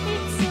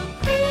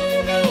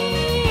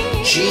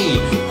G.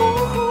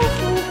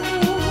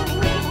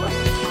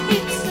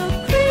 It's so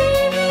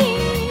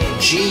creamy.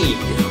 G. You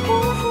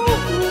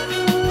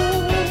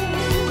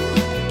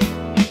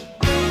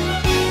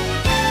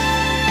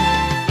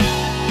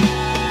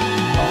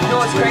know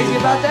what's crazy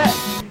about that?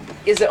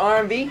 Is it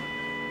R&B?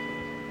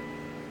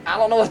 I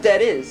don't know what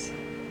that is.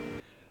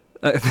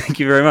 Thank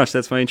you very much.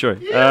 That's my intro.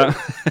 Yeah.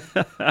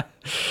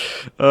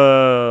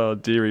 Oh,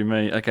 dearie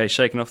me. Okay,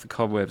 shaking off the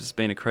cobwebs. It's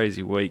been a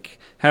crazy week.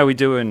 How are we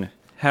doing?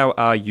 How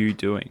are you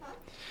doing?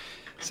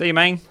 See you,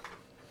 man.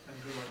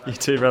 You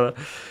too, brother.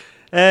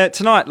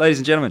 Tonight, ladies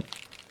and gentlemen,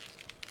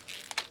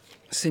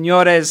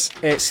 senores,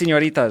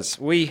 senoritas,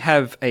 we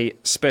have a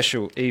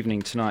special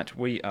evening tonight.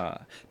 We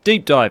are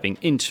deep diving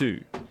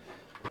into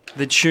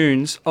the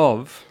tunes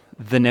of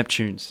the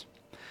Neptunes,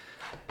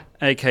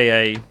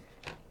 a.k.a.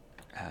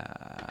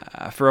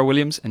 Pharrell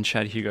Williams and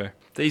Chad Hugo.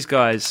 These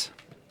guys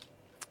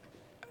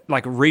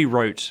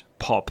rewrote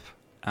pop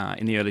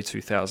in the early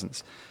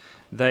 2000s.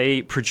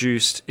 They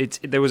produced it.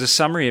 There was a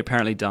summary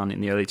apparently done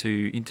in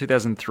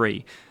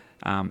 2003.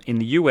 In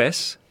the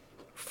US,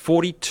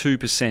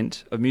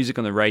 42% of music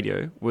on the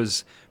radio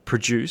was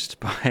produced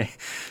by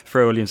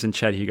Pharrell Williams and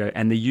Chad Hugo,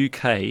 and the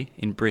UK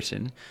in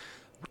Britain,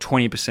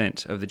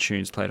 20% of the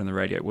tunes played on the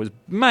radio was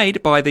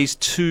made by these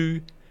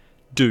two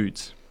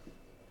dudes.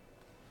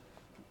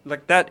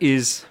 That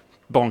is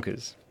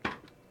bonkers.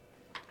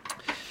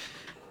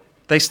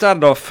 They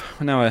started off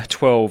when they were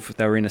 12.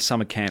 They were in a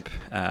summer camp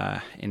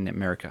in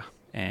America,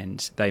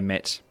 and they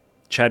met.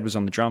 Chad was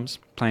on the drums,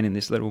 playing in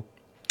this little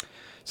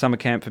summer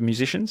camp for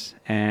musicians,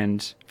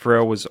 and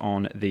Pharrell was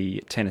on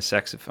the tenor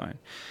saxophone.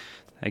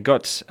 They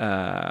got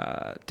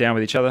down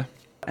with each other,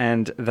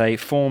 and they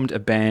formed a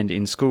band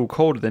in school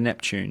called the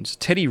Neptunes.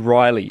 Teddy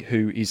Riley,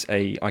 who is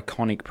a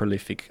iconic,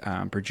 prolific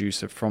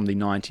producer from the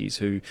 90s,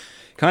 who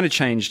kind of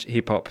changed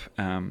hip-hop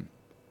on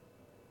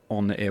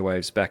the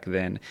airwaves back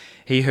then,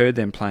 he heard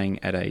them playing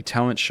at a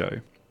talent show,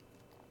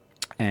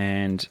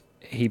 and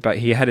he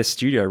had a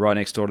studio right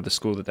next door to the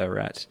school that they were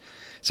at,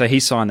 so he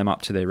signed them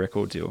up to their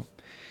record deal.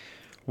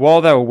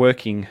 While they were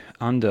working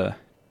under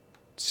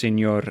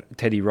Senor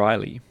Teddy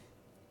Riley,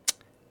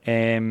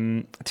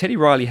 Teddy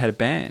Riley had a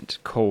band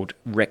called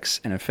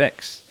Rex and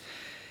Effects.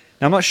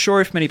 Now, I'm not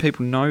sure if many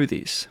people know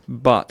this,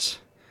 but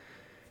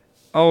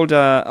old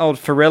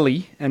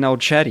Pharrelly and old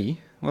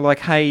Chatty were like,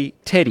 "Hey,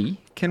 Teddy,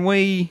 can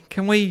we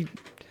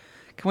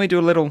do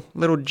a little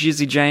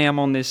jizzy jam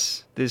on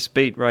this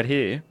beat right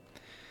here?"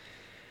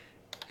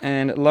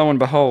 And lo and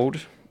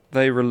behold,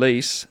 they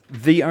release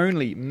the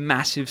only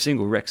massive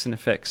single Rex and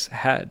Effects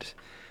had,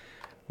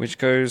 which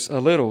goes a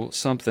little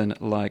something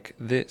like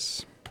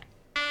this.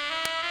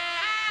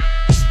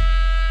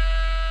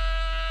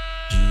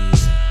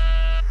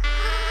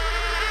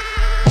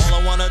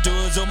 Do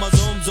is zoom,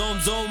 zoom,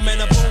 zoom,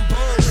 and a boom, boom.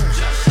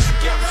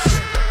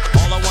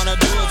 All I wanna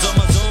do is zoom,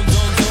 zoom,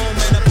 zoom, zoom,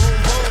 and a boom,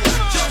 boom.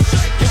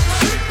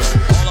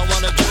 All I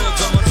wanna do is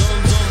zoom, zoom,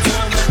 zoom,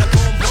 zoom, and a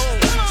boom, boom.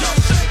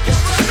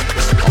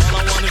 All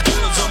I wanna do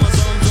is zoom,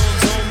 zoom, zoom,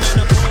 zoom, and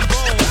a boom,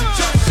 boom.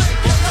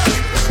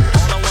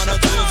 All I wanna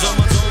do is zoom,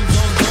 zoom,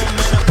 zoom, zoom,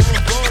 and a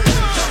boom, boom.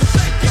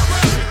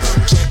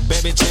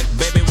 Check,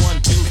 baby, 1,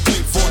 2,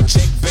 3, 4.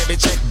 Check,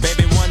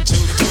 baby, 1, 2,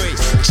 3.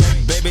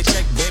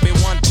 Check, baby,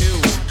 1, 2.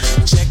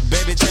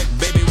 Check,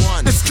 baby,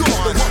 1. It's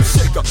called the rump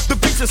shaker. The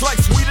beach is like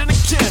sweeter than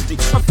candy.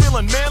 I'm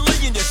feeling manly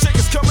and your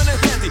shaker's coming in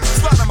handy.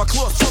 Sliding my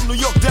claws from New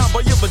York down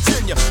by your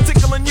Virginia.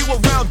 Tickling you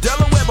around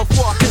Delaware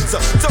before I enter.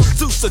 Don't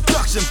do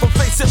seduction from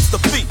face, hips to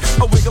feet.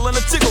 A wiggle and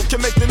a jiggle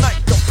can make the night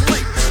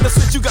complete. Now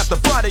since you got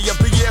the body of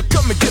the year,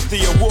 come and get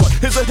the award.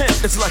 Here's a hint,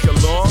 it's like a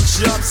long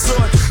sharp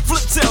sword.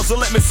 Flip tails and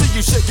let me see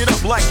you shake it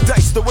up like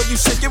dice. The way you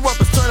shake it up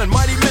is turning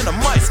mighty men to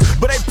mice.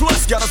 But A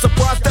plus got a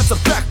surprise, that's a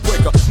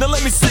backbreaker. Now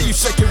let me see you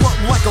shake it up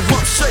like a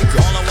rump shaker.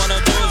 All I wanna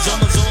do is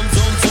zoom, zoom,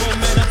 zoom,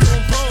 zoom, and a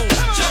boom, boom.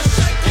 Just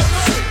shake your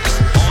feet.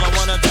 All I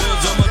wanna do is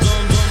zoom,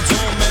 zoom, zoom,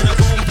 zoom, and a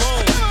boom,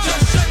 boom.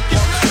 Just shake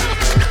your feet.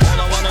 All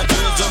I wanna do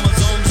is zoom,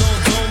 zoom, zoom,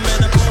 zoom,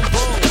 and a boom,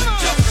 boom.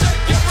 Just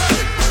shake your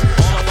feet.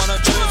 All I wanna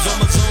do is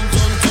zoom, zoom,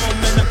 zoom, zoom,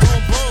 and a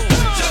boom, boom.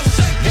 Just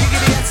shake your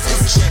feet.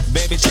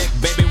 Check,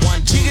 baby,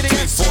 1, 2,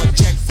 3, 4.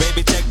 Check,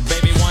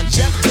 baby, 1,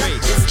 2, 3.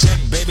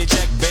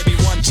 Check, baby,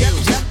 1, 2.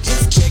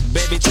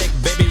 Check,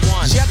 baby,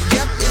 1. Yep,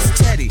 it's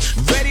Teddy.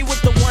 Ready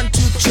with the 1,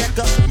 2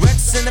 checker.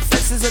 Rex in the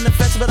fences in the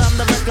fence, but I'm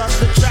the wreck off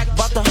the track.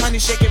 About the honey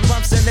shaking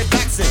rumps and they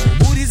backs it.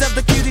 Booties of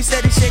the cutie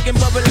steady shaking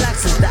but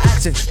relaxing. The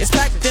action is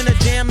packed in a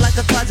jam like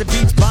a closet.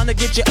 Beats bound to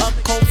get you up,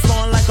 cold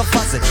flowing like a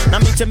faucet.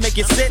 Not me to make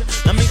you sit,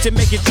 not me to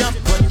make you jump,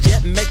 but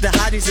yet make the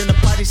hotties in the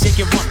party shake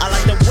it rump. I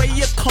like the way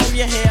you comb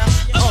your hair.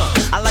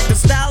 I like the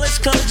stylish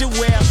clothes you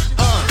wear.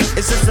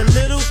 It's just the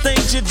little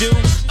things you do.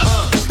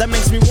 That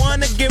makes me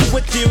wanna get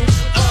with you.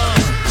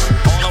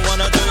 All I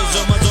wanna do is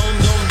zoom, zoom,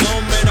 zoom,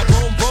 zoom, and a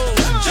boom, boom.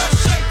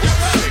 Just shake your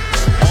feet.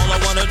 All I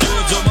wanna do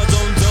is zoom,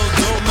 zoom, zoom,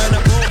 zoom, and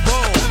a boom,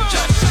 boom.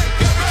 Just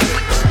shake your feet.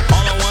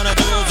 All I wanna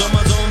do is zoom,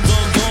 zoom,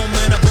 zoom, zoom,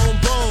 and a boom,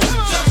 boom.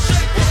 Just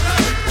shake your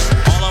feet.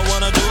 All I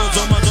wanna do is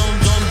zoom, zoom,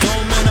 zoom,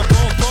 zoom, and a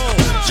boom, boom.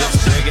 Just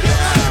break it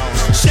down.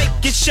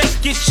 Shake it, shake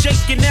get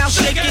shaken, now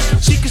shake it.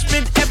 She can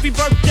spend every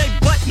birthday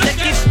butt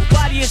naked.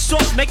 Body is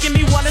soft, making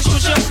me wanna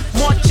switch up.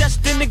 More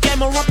chest in the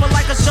game, a rumper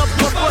like a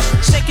subwoofer.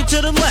 Shake it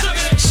to the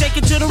left, shake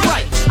it to the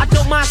right. I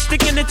don't mind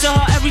sticking it to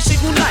her every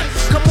single night.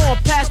 Come on,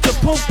 pass the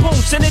boom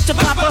boom, send it to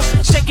Papa.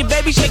 Shake it,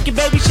 baby, shake it,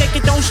 baby, shake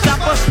it, don't stop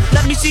her.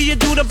 Let me see you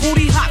do the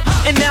booty hop,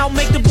 and now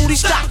make the booty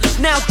stop.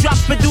 Now drop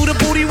it, do the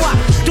booty walk.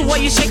 The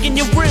way you're shaking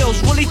your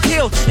reels really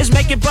kills. It's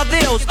making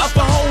brothers up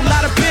a whole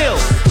lot of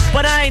bills.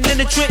 But I ain't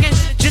into tricking,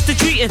 just the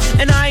treating.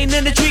 And I ain't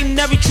into treating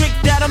every trick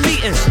that I'm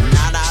eating.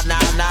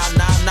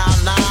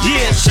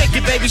 Yeah, shake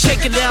it, baby,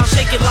 shake it down,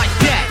 shake it like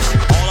that.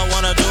 All I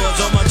wanna do is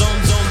on my zoom,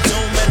 zoom,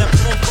 zoom, and a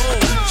boom, boom.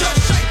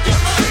 Just shake it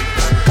right.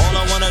 All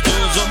I wanna do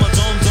is on my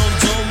zoom, zoom,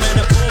 zoom, and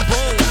a boom,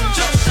 boom.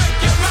 Just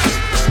shake it right.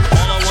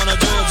 All I wanna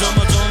do is on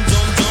my zoom,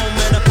 zoom, zoom,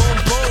 and a boom,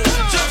 boom.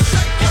 Just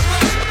shake it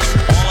right.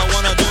 All I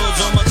wanna do is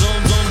on my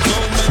zoom, zoom,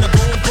 zoom, and a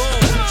boom, boom.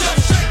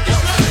 Just shake it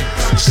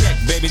right. Check,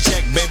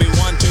 baby,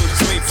 1, 2,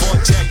 3, 4.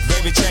 Check,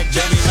 baby,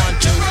 1,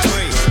 2,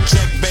 3.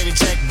 Check, baby,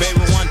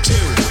 1, 2.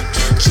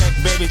 Check,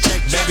 baby,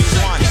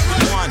 1,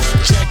 1.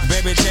 Check,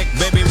 baby,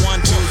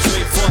 1, 2,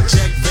 3, 4.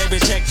 Check, baby,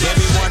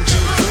 1, 2,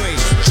 3.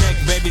 Check,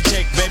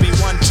 baby,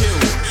 1, 2.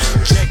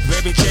 Check,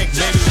 baby, 1,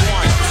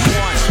 1.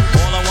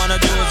 All I wanna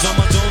do is on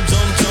my zoom,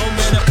 zoom, zoom,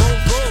 and a boom,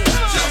 boom.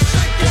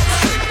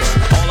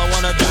 All I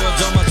wanna do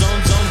is on my zoom,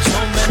 zoom,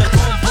 zoom, and a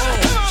boom, boom.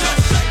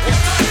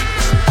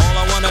 All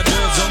I wanna do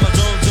is on my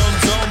zoom, zoom,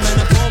 zoom,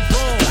 and a boom,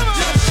 boom.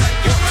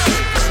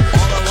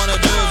 All I wanna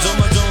do is on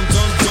my zoom,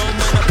 zoom, zoom,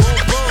 and a boom,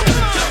 boom.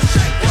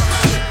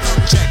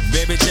 Check,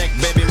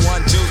 baby,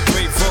 1, 2,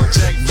 3, 4.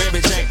 Check,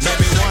 baby,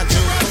 1,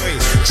 2, 3.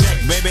 Check,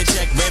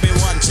 baby,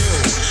 1, 2.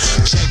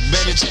 Check,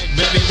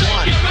 baby,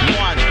 1,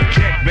 1.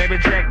 Check, baby,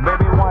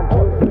 1,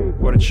 2, 3.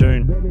 What a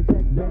tune.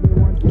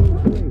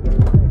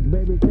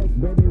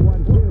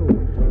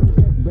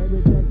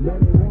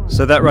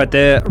 So that right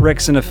there,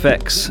 Rex and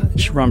Effects,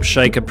 Rump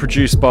Shaker,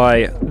 produced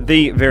by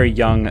the very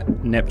young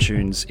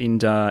Neptunes in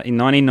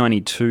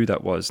 1992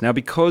 that was. Now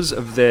because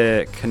of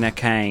their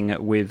connecting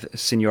with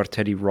Senor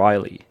Teddy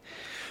Riley,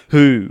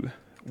 who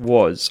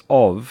was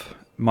of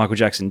Michael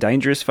Jackson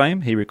Dangerous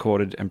fame, he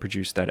recorded and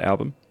produced that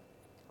album.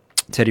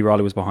 Teddy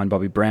Riley was behind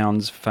Bobby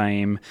Brown's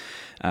fame,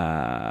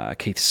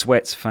 Keith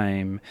Sweat's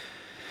fame,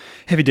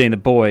 Heavy D and the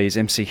Boys,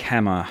 MC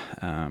Hammer,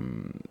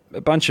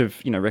 a bunch of,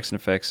 Rex and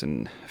Effects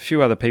and a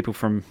few other people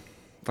from,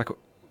 like,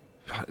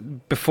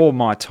 before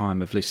my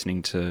time of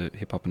listening to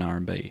hip-hop and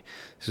R&B.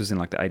 This was in,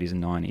 like, the 80s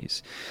and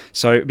 90s.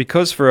 So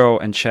because Pharrell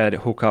and Chad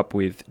hook up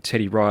with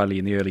Teddy Riley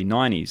in the early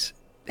 90s,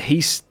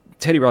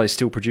 Teddy Riley's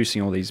still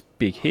producing all these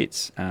big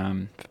hits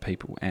for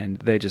people, and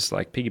they're just,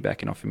 like,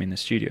 piggybacking off him in the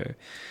studio.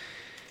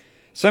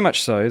 So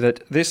much so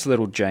that this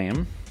little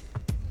jam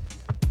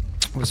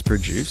was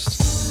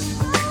produced.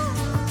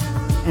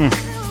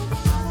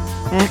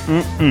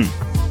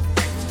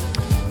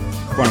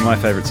 One of my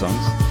favourite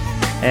songs.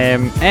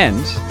 And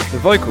the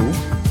vocal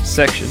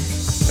section, in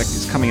fact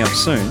it's coming up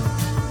soon,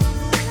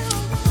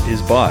 is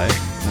by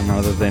none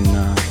other than...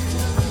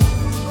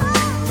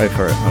 wait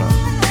for it, hold on.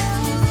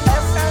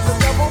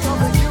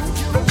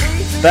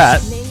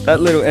 That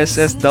little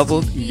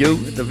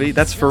SSW, the V,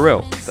 that's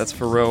Pharrell. That's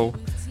Pharrell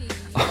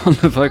on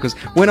the vocals.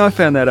 When I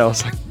found that, I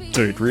was like,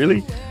 dude,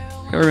 really?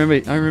 I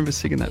remember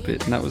singing that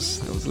bit, and that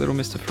was Little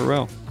Mr.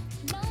 Pharrell.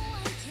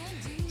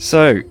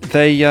 So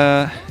they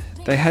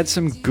had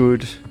some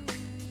good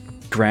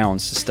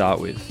grounds to start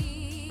with,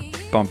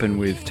 bumping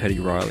with Teddy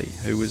Riley,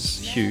 who was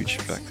huge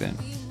back then.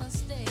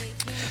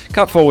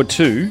 Cut forward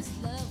to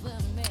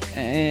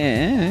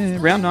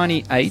around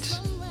 98,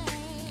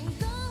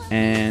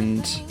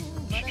 and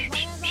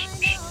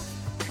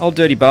Old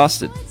Dirty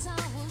Bastard,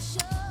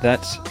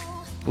 that's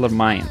a lot of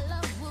Maine,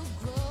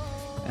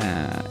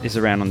 is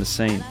around on the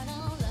scene.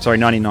 Sorry,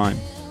 99.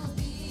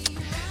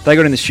 They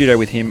got in the studio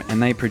with him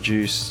and they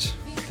produced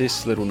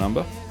this little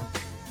number,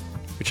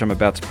 which I'm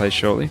about to play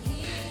shortly.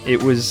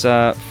 It was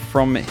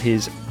from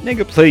his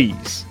Nigga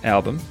Please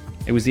album.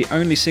 It was the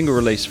only single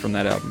release from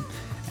that album,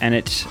 and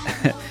it's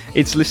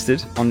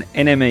listed on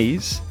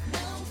NME's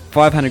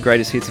 500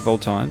 Greatest Hits of All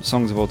Time,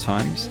 Songs of All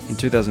Times. In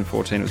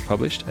 2014 it was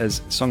published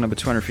as song number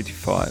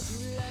 255.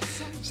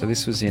 So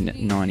this was in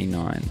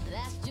 99.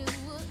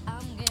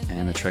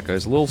 And the track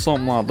goes a little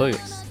something like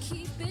this.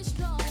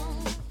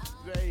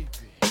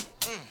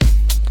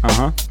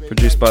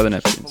 Produced by the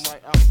Neptunes.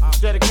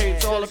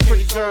 Dedicated to all the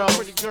pretty girls,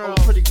 all the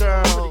pretty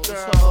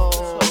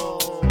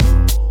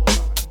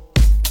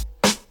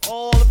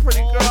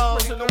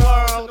girls in the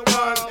world,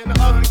 and the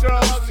ugly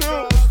girls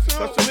too.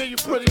 Cause to me you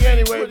pretty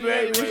anyway,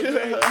 baby.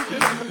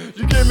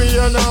 You give me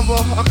your number,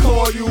 I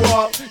call you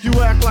up. You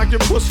act like your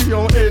pussy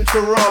on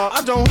interrupt.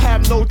 I don't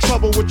have no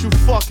trouble with you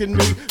fucking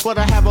me, but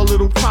I have a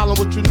little problem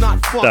with you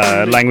not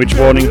fucking me. Language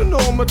warning. You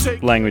know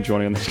language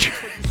warning on this track.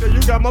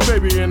 You got my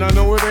baby and I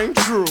know it ain't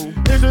true.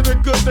 Is it a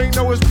good thing?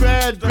 No, it's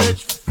bad,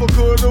 bitch. For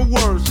good or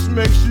worse,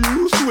 makes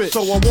you switch it.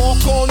 So I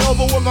walk on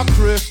over with my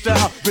crystal.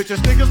 Bitches,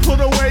 niggas, put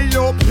away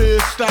your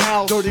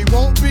pistol. Dirty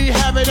won't be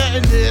having it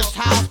in this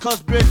house,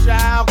 cause bitch,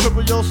 I'll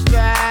cripple your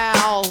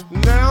style.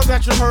 Now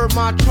that you heard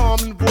my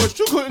charming voice,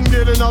 you couldn't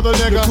get another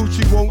nigga. The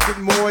coochie won't get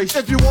moist.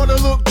 If you wanna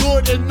look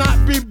good and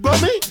not be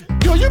bummy,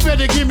 yo, you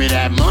better give me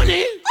that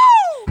money.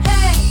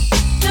 Hey,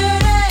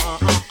 dirty.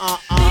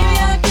 Baby,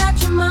 I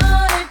got your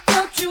money,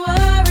 don't you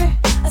worry.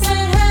 I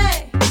said,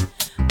 hey,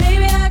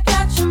 baby, I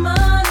got your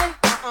money.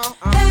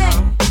 Hey,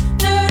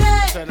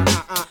 dirty.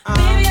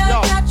 Baby, I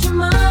got your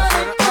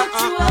money, don't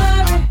you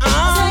worry. I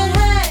said,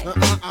 hey,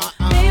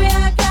 baby,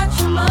 I got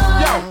your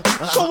money.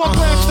 Yo, so I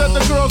glanced at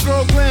the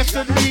girl glanced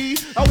at me.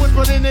 I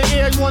whispered in the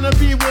air, you wanna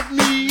be with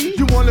me?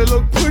 You wanna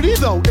look pretty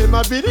though in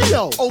my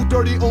video. Oh,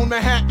 dirty on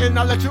Manhattan,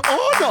 I let you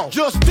all know.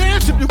 Just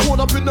dance if you caught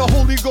up in the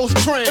Holy Ghost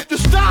trance. If you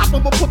stop,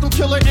 I'ma put them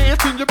killer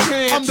ants in your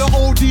pants. I'm the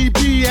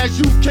ODB, as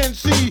you can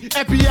see.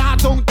 FBI,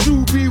 don't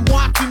you be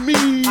watching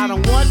me. I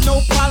don't want no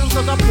problems,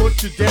 cause I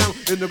put you down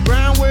in the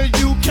ground where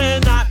you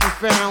cannot be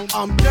found.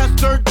 I'm just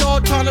dirt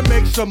dog trying to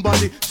make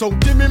somebody. So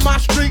give me my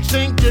streaks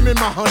and give me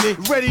my honey.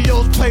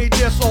 Radios play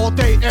this all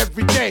day,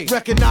 every day.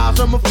 Recognize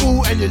I'm a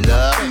fool and you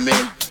love me.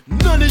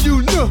 None of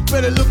you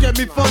better look at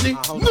me funny.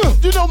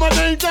 You know my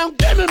name down,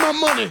 give me my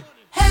money.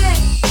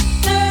 Hey,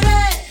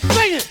 dirty.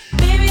 Sing it,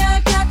 Baby,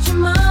 I got your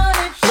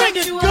money, sing don't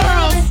it, you girls.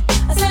 worry.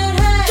 I said,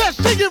 hey,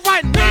 Just sing it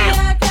right baby,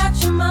 now. I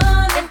got your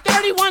money. If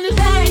 31 is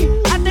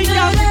money, I think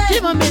y'all should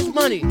give him his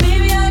money.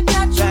 Baby, I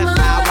got your That's money,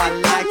 how I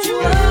like don't it, you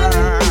worry.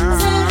 I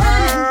said,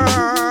 hey,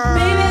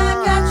 baby,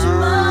 I got your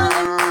money.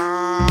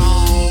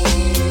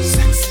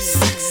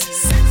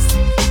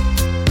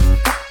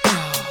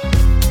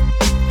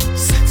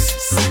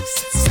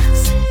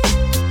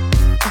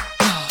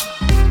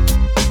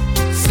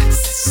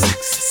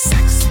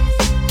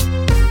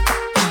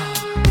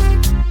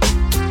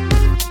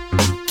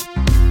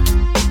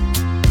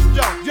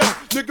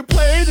 Nigga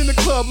played in the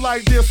club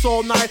like this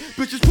all night.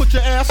 Bitches, put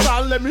your ass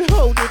out and let me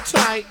hold it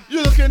tight.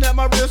 You looking at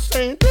my wrist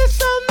saying, this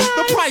so nice.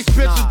 The price,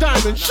 bitch, is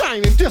diamond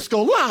shining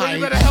disco line.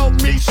 You better help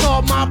me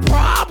solve my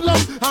problem.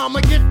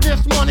 I'ma get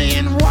this money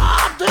and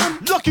rob them.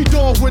 Lucky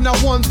dog when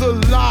I won the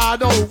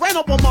lotto. Ran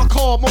up on my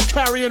car, I'm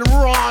carrying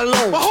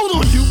Rollo. But hold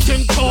on, you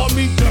can call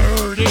me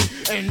dirty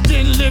and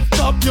then lift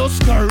up your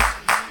skirt.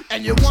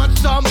 And you want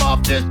some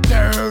of this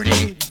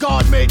dirty?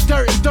 God made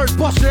dirt and dirt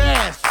bust your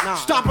ass.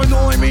 Stop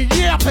annoying me,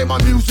 yeah, I play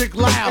my music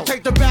loud. And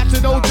take the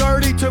bastard old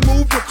dirty to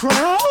move the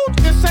crowd.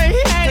 And say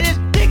he had his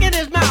dick in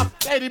his mouth.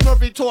 Eddie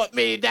Murphy taught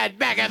me that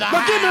back of the house.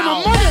 But give me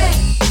my money.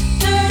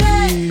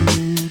 Hey,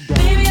 dirty.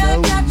 Baby,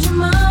 I got your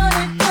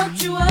money, don't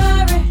you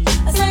worry.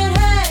 I said,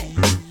 hey,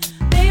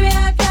 baby,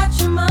 I got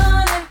your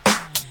money.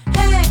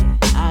 Hey,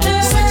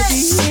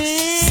 dirty.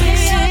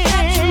 Baby, I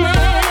got your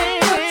money,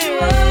 don't you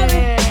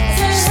worry. I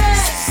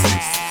said,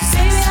 hey,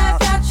 baby, I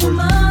got your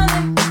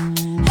money.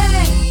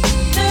 Hey,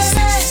 dirty.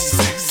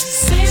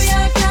 Baby,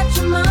 I got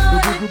your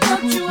money,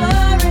 don't you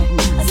worry.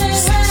 I said,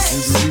 hey,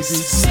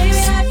 baby,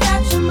 I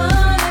got your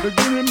money.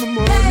 Give me my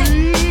money.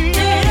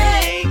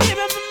 Hey, give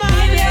me my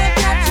money. Baby, I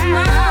got your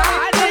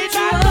money, don't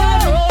you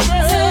worry.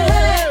 I said,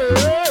 hey,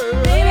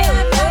 baby,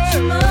 I got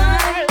your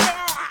money.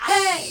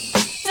 Hey,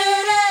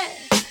 dirty.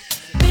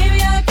 Baby,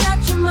 I got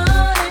your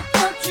money,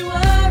 don't you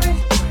worry.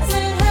 I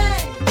said, hey,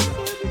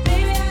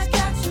 baby, I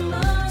got your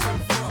money.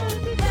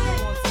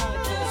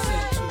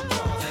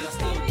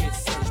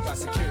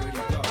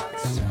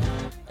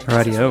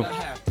 Rightio.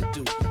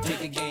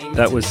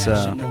 That was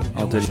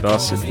Old Dirty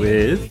Bastard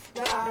with...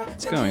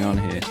 What's going on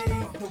here?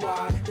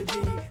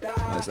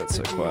 Why is that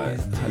so quiet?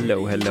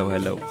 Hello.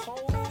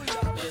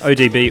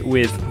 ODB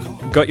with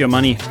Got Your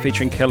Money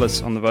featuring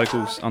Kellis on the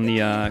vocals, on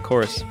the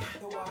chorus.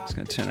 Just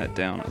going to turn that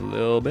down a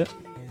little bit.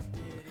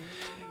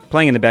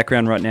 Playing in the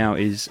background right now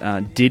is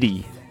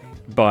Diddy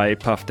by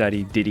Puff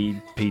Daddy,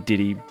 Diddy, P.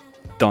 Diddy,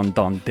 Don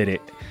Did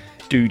It,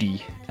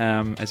 Doody,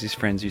 as his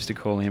friends used to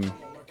call him.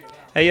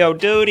 Hey yo,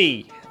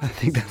 Doody! I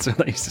think that's what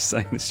they used to say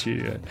in the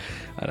studio.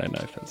 I don't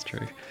know if that's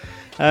true.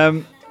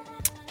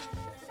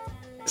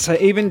 So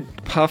even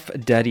Puff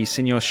Daddy,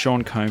 Senior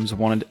Sean Combs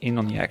wanted in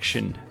on the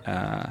action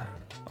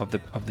of the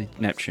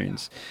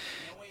Neptunes,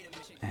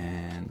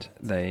 and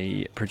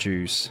they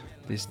produce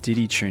this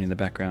Diddy tune in the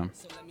background.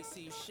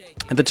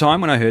 At the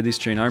time when I heard this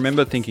tune, I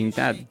remember thinking,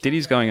 "Dad,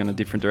 Diddy's going in a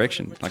different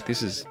direction. Like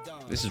this is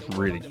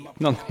really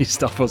not that his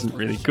stuff wasn't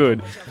really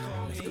good.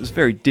 It was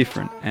very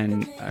different."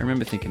 And I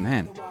remember thinking,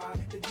 "Man,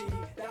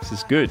 this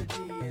is good."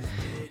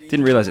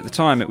 Didn't realize at the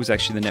time it was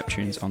actually the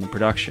Neptunes on the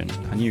production.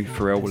 I knew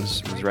Pharrell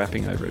was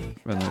rapping over it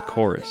on the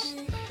chorus.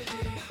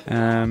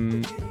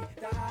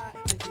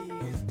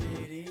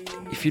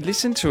 If you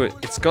listen to it,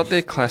 it's got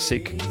their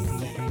classic,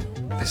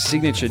 their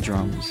signature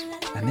drums,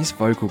 and this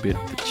vocal bit,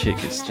 the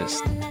chick is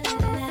just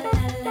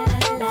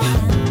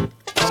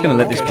gonna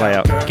let this play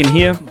out. You can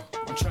hear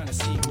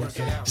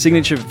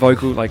signature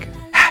vocal, like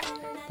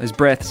those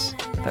breaths,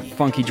 that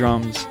funky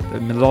drums, the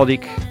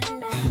melodic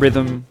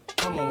rhythm.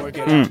 Come on, work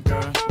it out,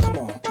 girl. Come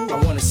on,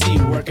 I wanna see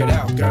you work it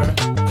out, girl.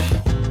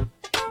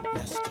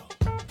 Let's go.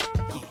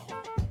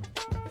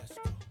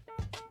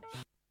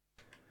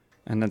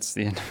 And that's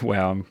the end.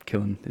 Wow, I'm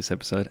killing this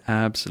episode.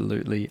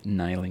 Absolutely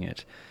nailing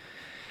it.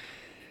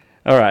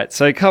 All right,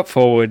 so cut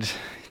forward,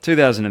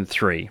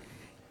 2003.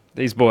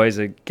 These boys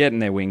are getting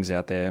their wings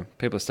out there.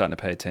 People are starting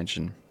to pay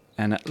attention.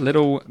 And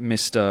little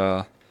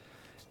Mr.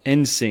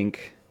 NSYNC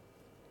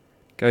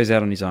goes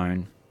out on his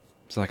own.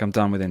 It's like, I'm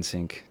done with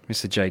NSYNC.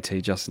 Mr.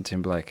 JT, Justin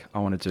Timberlake, I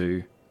want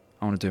to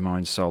do my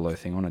own solo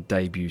thing. I want to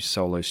debut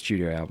solo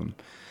studio album.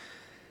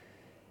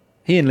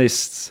 He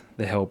enlists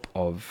the help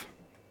of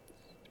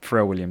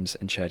Pharrell Williams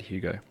and Chad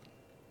Hugo.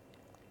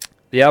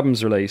 The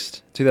album's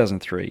released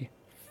 2003.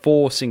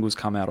 4 singles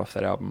come out off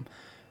that album.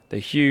 They're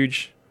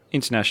huge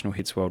international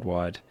hits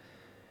worldwide,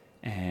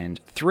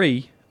 and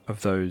 3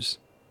 of those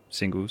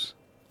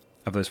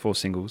 4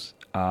 singles,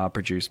 are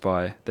produced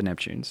by the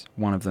Neptunes.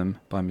 One of them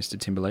by Mr.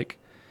 Timberland,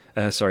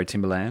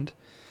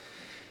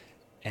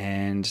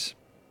 and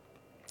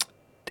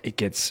it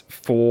gets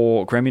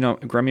 4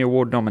 Grammy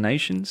Award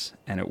nominations,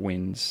 and it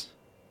wins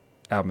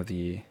Album of the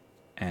Year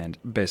and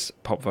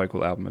Best Pop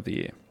Vocal Album of the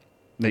Year.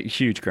 The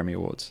huge Grammy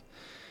Awards.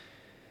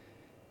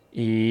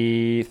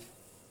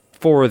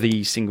 4 of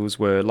the singles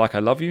were Like I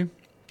Love You,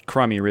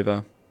 Cry Me a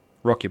River,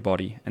 Rock Your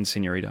Body, and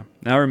Senorita.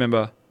 Now I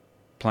remember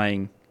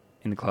playing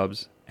in the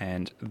clubs,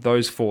 and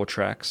those 4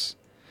 tracks,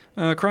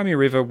 Cry Me a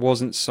River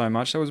wasn't so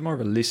much. That was more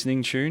of a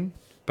listening tune,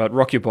 but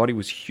Rock Your Body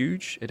was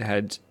huge. It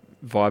had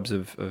vibes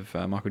of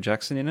Michael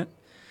Jackson in it.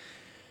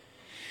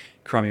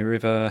 Cry Me a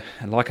River,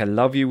 and Like I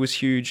Love You was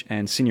huge,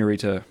 and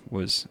Senorita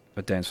was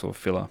a dance floor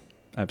filler,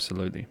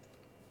 absolutely.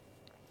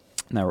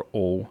 And they were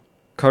all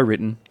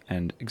co-written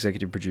and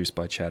executive produced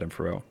by Chad and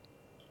Pharrell.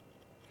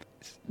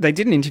 They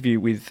did an interview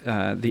with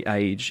The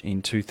Age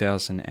in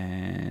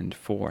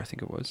 2004, I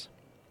think it was.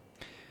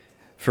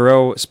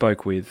 Pharrell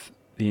spoke with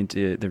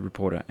the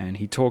reporter, and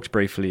he talked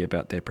briefly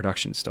about their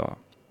production style.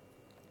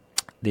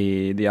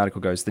 The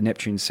article goes, the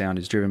Neptune sound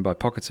is driven by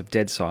pockets of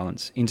dead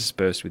silence,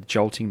 interspersed with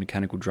jolting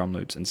mechanical drum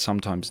loops and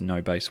sometimes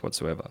no bass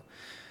whatsoever.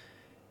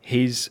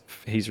 His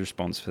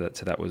response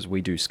to that was,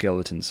 we do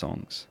skeleton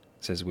songs,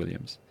 says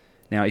Williams.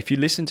 Now, if you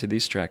listen to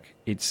this track,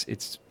 it's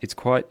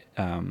quite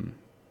on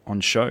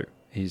show,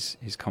 his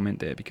comment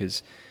there,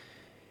 because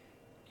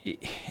the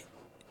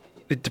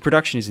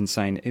production is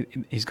insane.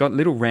 He's got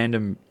little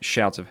random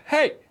shouts of,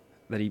 hey,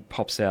 that he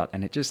pops out,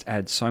 and it just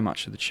adds so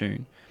much to the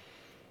tune.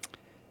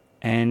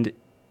 And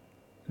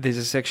there's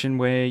a section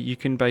where you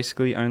can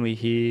basically only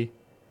hear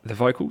the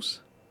vocals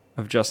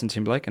of Justin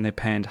Timberlake, and they're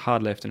panned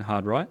hard left and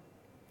hard right.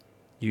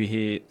 You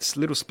hear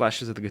little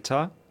splashes of the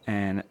guitar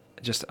and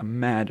just a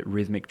mad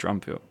rhythmic drum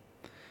fill.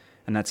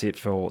 And that's it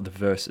for the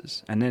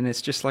verses. And then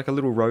it's just like a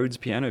little Rhodes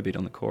piano bit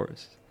on the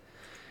chorus.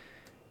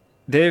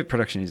 Their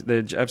production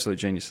they're absolute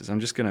geniuses.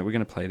 We're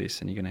gonna play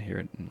this, and you're gonna hear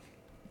it.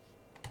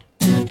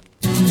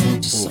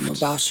 Just something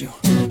about you.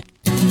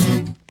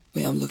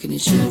 Way I'm looking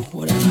at you,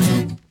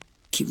 whatever.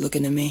 Keep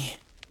looking at me.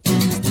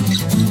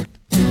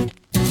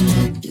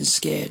 Getting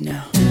scared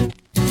now,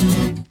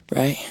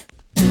 right?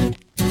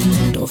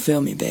 Don't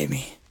feel me,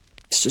 baby.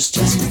 It's just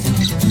Justin.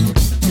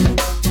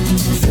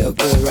 Feel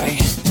good,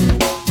 right?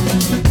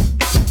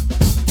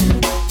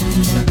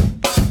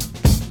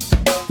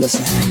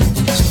 Listen.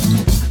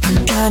 I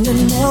kinda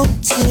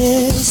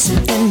noticed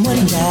something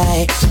one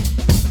night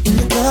in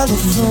your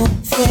colorful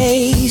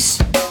face.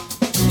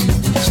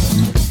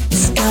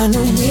 It's kinda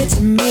weird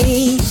to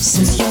me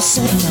since you're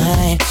so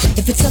fine.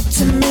 If it's up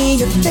to me,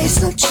 your face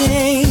will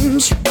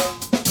change.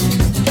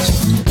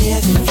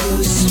 If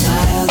you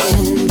smile,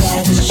 then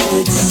that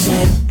should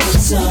set the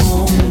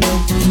tone.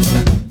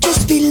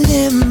 Just be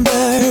limber,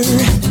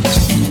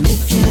 and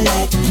if you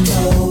let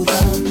go,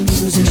 the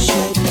music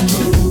should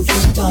move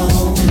your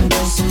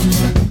bones.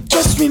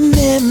 Just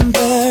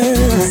remember,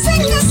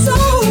 sing a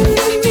song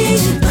with me.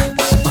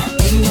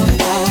 Ain't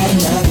nobody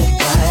love it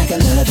like I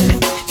love it.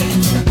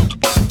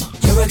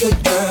 You're a good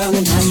girl,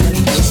 and that's what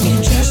makes me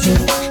trust you.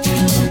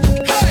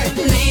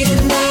 Late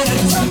at night I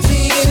talk to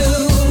you.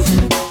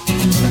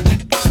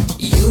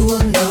 You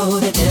will know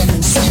the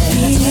difference.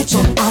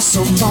 People are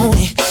so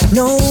phony,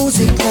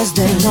 nosy 'cause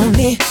they're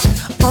lonely.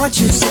 Aren't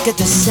you sick of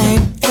the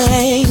same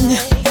thing?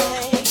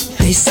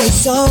 They say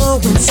so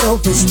and so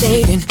is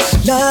dating,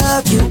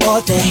 love you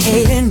or they're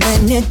hating,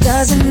 when it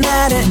doesn't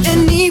matter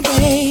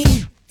anyway,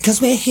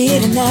 'cause we're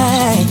here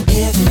tonight.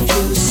 If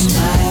you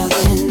smile,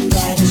 then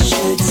that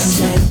should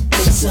set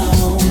the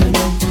tone.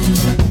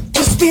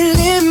 Just be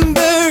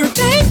limber,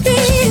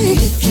 baby.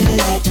 If you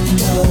let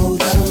go,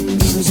 the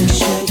music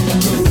should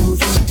move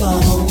your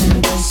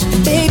bones.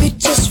 And baby,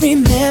 just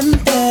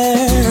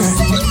remember,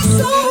 sing a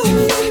song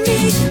with me.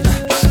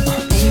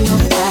 Ain't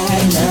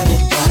nobody love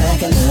it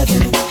like I love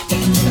it.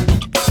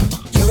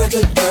 You're a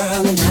good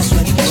girl, and that's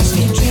what makes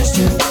me trust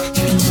you.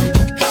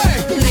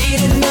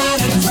 Late at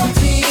night I talk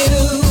to you.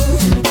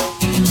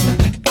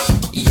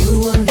 You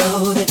will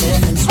know the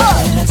difference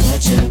when I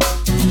touch you.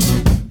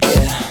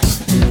 Yeah,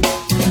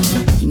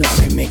 you know I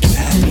can make you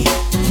happy.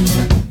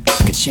 I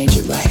can change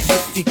your life.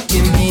 If you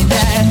give me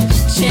that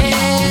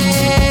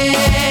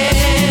chance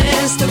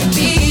to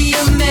be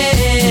your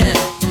man, I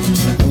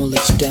won't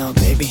let you down,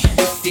 baby.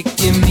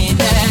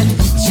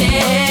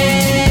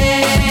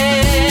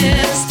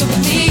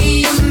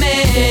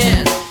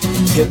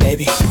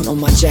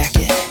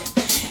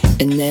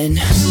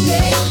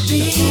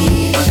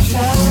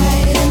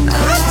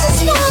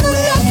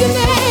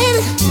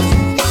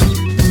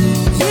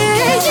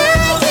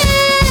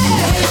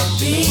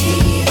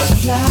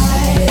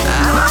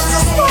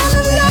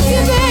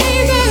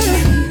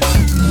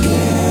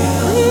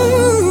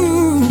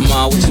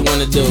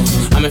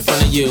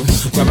 of you.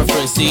 Grab a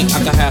friend, see,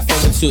 I can have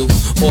fun with two.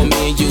 Or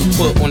me and you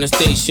put on a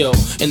stage show.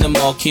 And the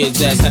mall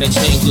kids ask how the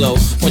chain glow.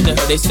 Point to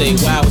her, they say,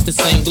 wow, it's the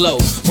same glow.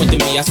 Point to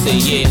me, I say,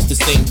 yeah, it's the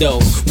same dough.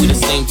 We the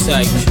same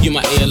type, you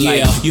my air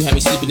light. You had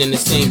me sleeping in the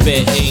same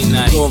bed, ain't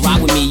night. Go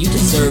ride with me, you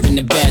deserving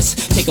the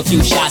best. Take a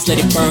few shots, let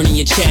it burn in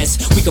your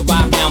chest. We could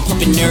ride down,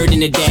 pumping nerd in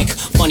the deck.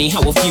 Funny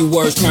how a few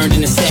words turned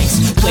into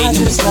sex. Play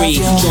number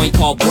 3, joint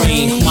called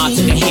Brain. Ma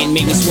took a hand,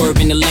 made me swerve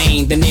in the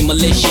lane. The name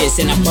malicious,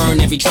 and I burn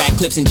every track.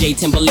 Clips in J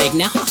Timberlake.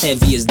 Now how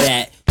heavy is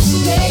that?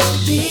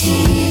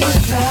 Baby, I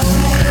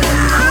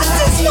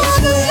just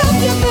wanna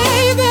love you,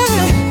 baby.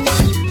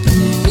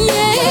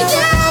 Yeah, yeah,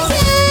 yeah.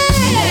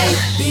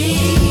 Baby,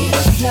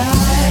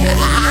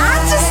 I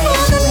just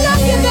wanna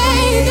love you,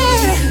 baby.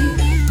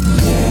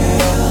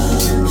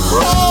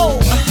 Oh,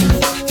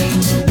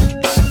 ain't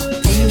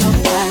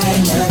nobody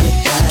love you.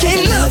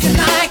 Can't love you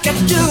like I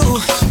do.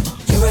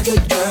 You're a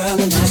good girl,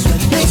 and that's what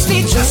makes me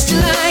trust you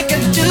like I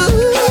do.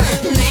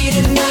 Late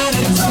at night,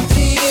 I talk to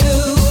you.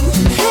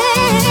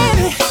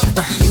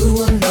 Hey, you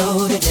will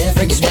know the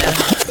difference now.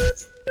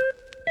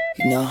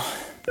 You know,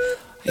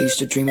 I used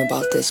to dream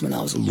about this when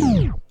I was a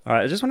little. All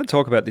right, I just want to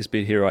talk about this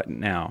bit here right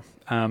now.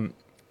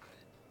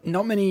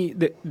 Not many.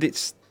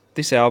 This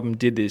album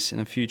did this in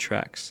a few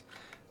tracks.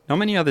 Not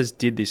many others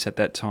did this at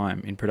that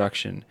time in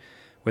production,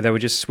 where they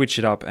would just switch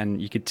it up,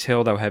 and you could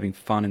tell they were having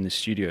fun in the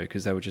studio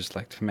because they were just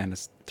like, man,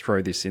 let's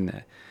throw this in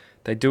there.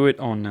 They do it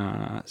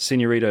on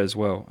Senorita as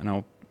well, and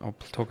I'll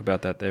talk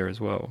about that there as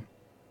well.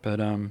 But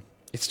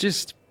it's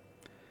just,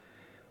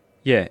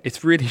 yeah,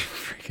 it's really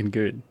freaking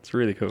good. It's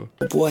really cool.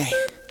 Oh boy,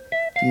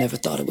 I never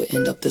thought it would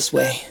end up this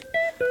way.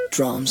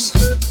 Drums.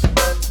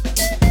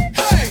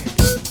 Hey!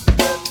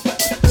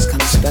 It's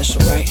kind of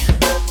special, right?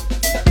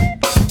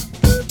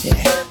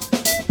 Yeah.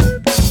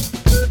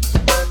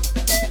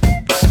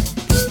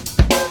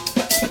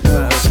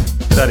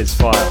 That is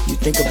fire. You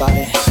think about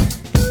it,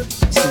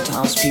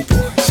 sometimes people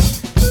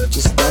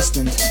just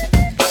destined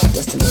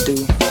to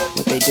do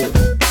what they do.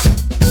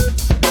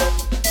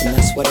 And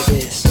that's what it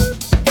is.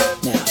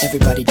 Now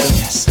everybody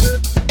dance.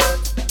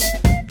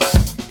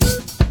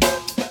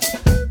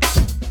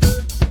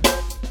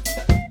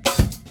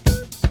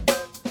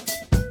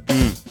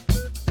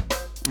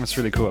 That's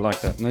really cool. I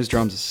like that. And those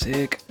drums are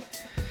sick.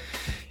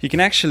 You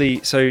can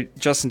actually... So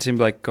Justin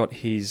Timberlake got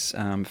his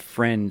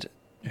friend,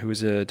 who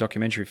was a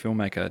documentary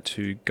filmmaker,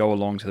 to go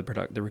along to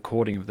the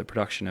recording of the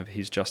production of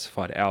his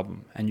Justified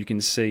album. And you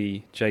can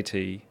see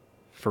JT,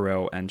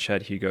 Pharrell, and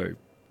Chad Hugo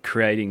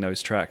creating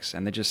those tracks.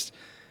 And they're just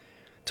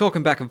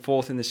talking back and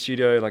forth in the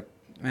studio. Like,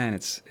 man,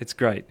 it's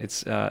great.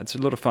 It's a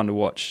lot of fun to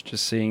watch,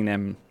 just seeing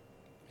them.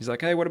 He's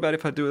like, hey, what about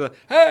if I do the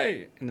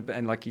hey?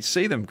 And like, you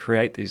see them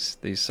create these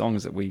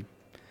songs that we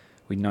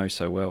know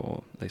so well,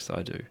 or at least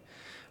I do.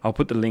 I'll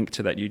put the link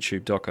to that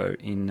YouTube doco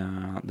in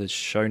the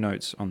show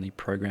notes on the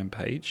program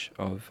page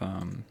of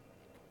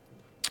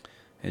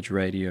Edge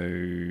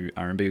Radio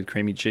R&B with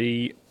Creamy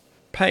G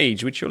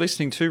page, which you're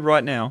listening to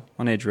right now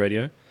on Edge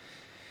Radio.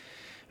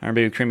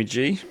 R&B with Creamy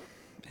G.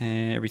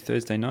 Every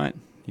Thursday night,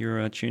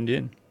 you're tuned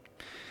in.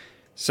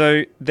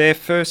 So their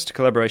first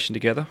collaboration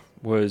together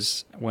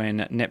was when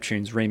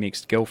Neptunes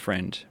remixed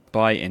Girlfriend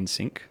by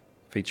NSYNC,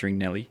 featuring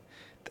Nelly.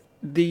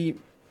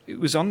 It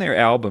was on their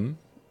album,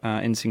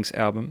 NSYNC's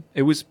album.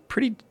 It was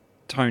pretty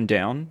toned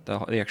down,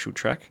 the actual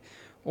track.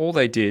 All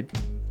they did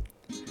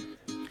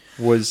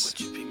was...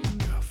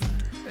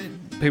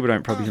 People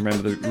don't probably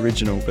remember the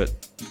original, but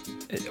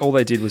all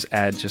they did was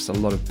add just a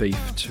lot of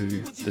beef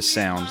to the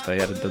sound. They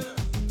added the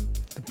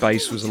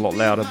bass was a lot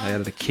louder. They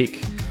added a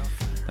kick,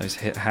 those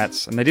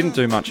hats, and they didn't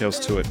do much else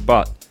to it,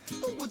 but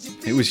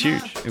it was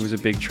huge. It was a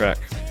big track,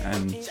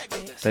 and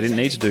they didn't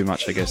need to do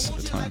much, I guess, at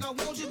the time.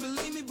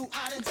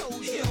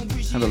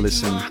 Have a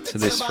listen to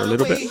this for a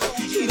little bit.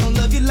 He don't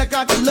love you like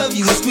I can love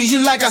you and squeeze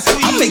you like I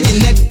make your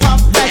neck pop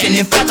back, and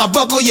in fact I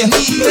buckle your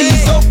knee.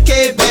 Please,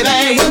 okay,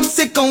 baby, what's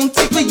it gonna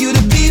take for you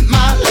to be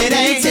my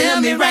lady? Tell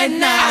me right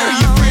now.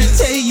 Your friends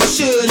tell you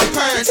should, and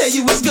parents tell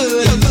you it's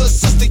good. Your little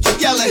sister keep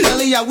yelling,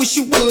 Ellie, I wish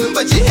you would,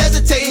 but you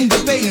hesitating,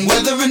 debating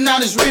whether or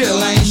not it's real.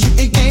 I ain't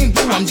shooting game,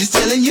 boo, I'm just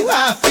telling you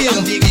how I feel.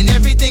 I'm digging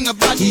everything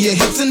about you, your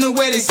hips and the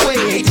way they sway.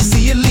 Hate to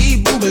see you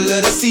leave, boo, but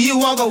love to see you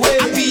walk away.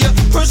 I be your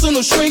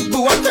personal shrink,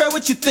 boo, I care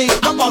what you think.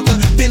 I bought the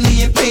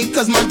Bentley and pink,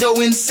 cause my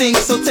dough in sync.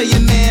 So tell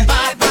your man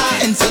bye-bye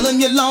and tell him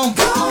you're long.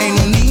 Ain't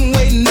no need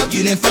waiting up,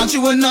 you done found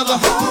you another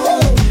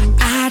home.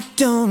 I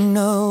don't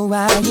know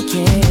why you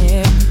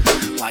care.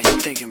 Why you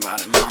thinking about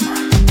it,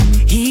 mama?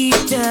 He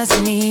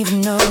doesn't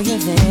even know you're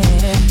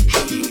there.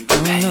 He ain't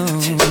paying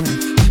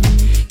attention.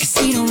 Cause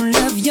he don't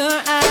love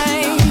your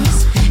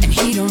eyes, and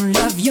he don't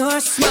love your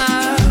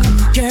smile.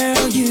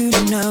 Girl, you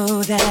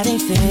know that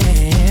ain't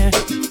fair.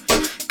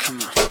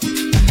 Come on.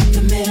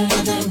 The middle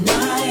of the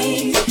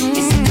night,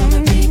 is he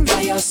gonna be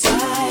by your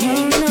side?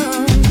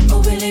 Or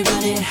will he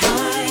run it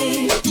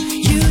high?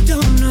 You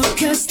don't know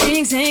cause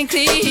things ain't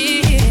clear.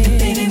 And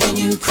baby, when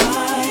you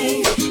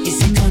cry,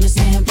 is he gonna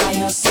stand by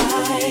your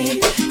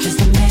side? Does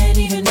the man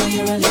even know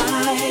you're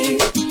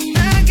alive?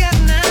 I got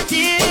an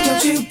idea.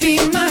 Don't you be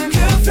my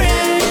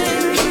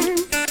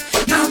girlfriend?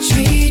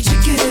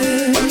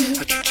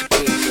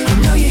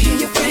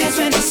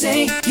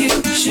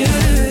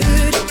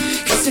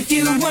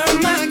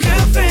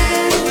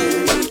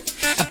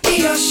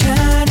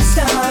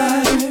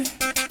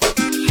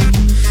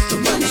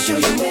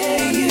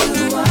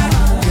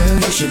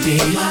 you be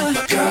my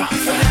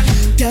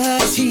girlfriend?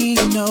 Does he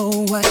know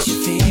what you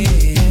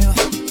feel?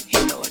 He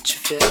know what you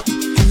feel.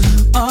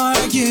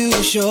 Are you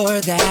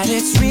sure that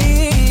it's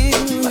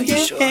real? Are you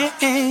sure?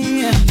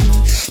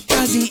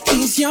 Does he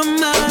ease your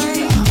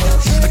mind?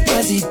 Or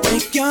does he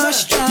break your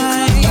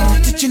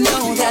stride? Did you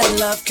know that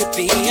love could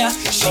be a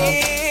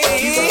shield?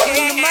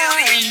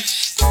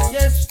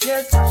 Yes,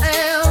 yes, I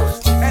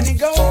am. And he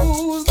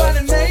goes by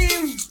the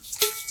name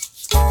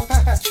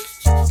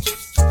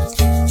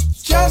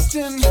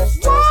Justin.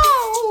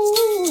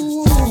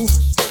 Whoa.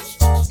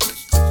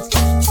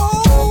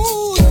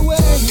 All the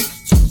way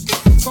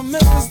from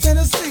Memphis,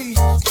 Tennessee.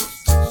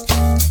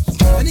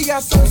 And he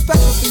got something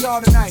special for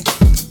y'all tonight.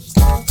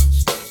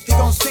 He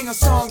gonna sing a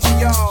song to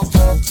y'all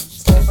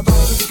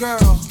about this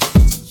girl.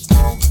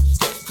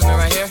 Coming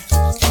right here?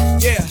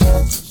 Yeah.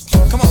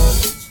 Come on.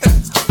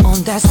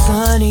 On that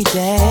sunny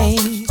day,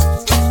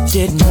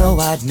 didn't know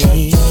I'd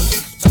meet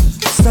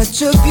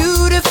such a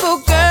beautiful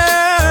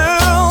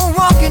girl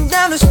walking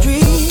down the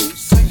street.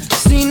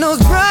 Seen those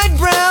bright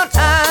brown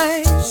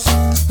eyes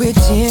with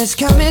tears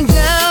coming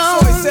down.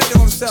 So he said to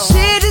himself,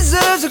 she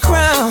deserves a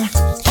crown,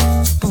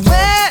 but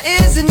where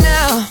is it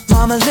now?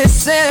 Mama,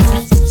 listen.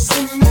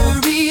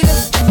 Senorita,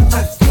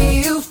 I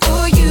feel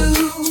for you.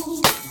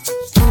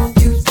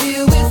 You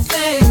deal with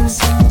things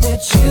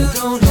that you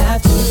don't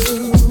have to.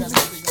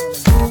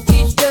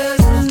 He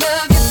doesn't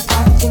love you,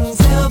 I can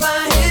tell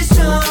by his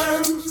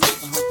charm.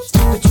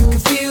 But you can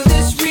feel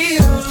this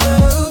real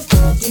love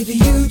if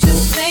you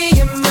just lay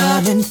your mind.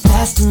 Running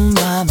fast in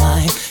my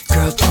mind,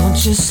 girl,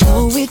 don't you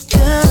slow it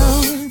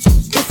down.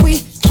 If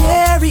we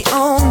carry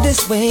on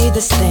this way,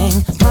 this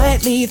thing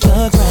might leave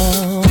the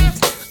ground.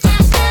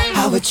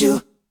 How would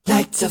you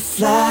like to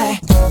fly?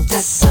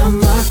 That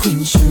summer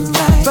queen should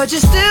ride. But you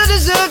still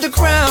deserve the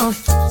crown.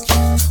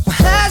 Well,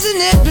 hasn't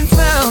it been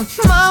found?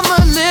 Mama,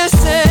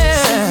 listen.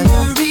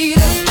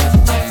 Senorita,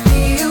 I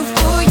feel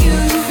for you.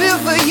 Feel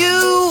for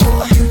you.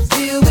 You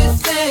deal with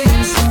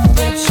things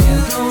that you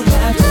don't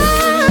have to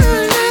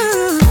do.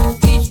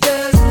 He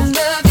doesn't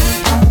love you,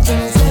 I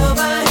can tell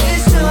by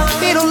his tone.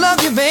 He don't love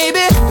you,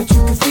 baby, but you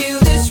can feel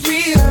this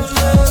real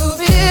love.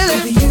 Feel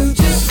it. If you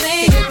just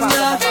lay it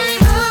down.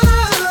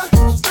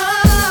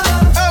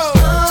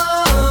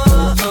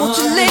 Won't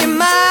you lay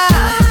my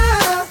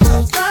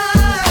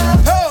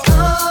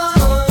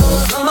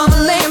Mama,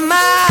 lay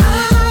my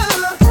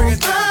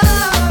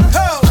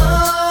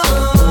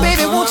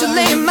baby, won't you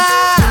lay my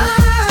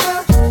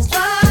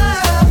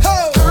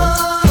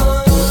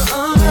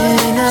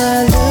when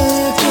I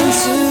look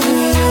into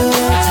your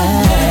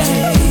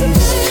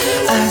eyes,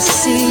 I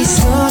see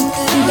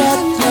something that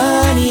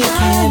money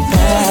can't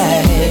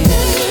buy.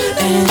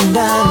 And I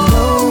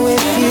know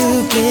if you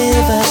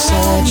give us a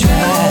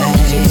try,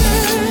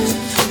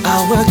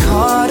 I'll work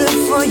harder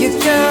for you,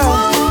 girl,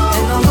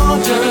 and the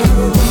longer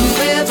you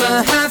ever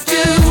have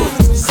to.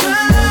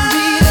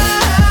 Senorita,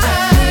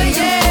 I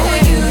feel for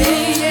you,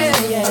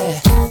 yeah.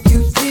 You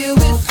deal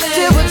with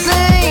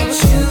things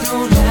you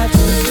don't have to.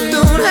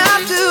 Don't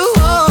have to.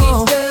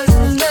 Oh. He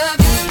doesn't love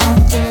you, I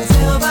can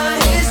tell by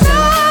his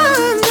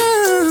tone.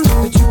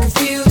 But you can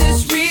feel this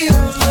real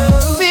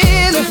love.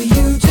 Feel it. If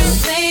you just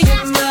lay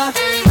your mind.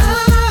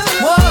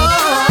 Whoa,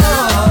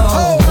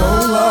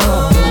 whoa,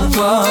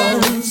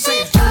 whoa. sing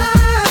it.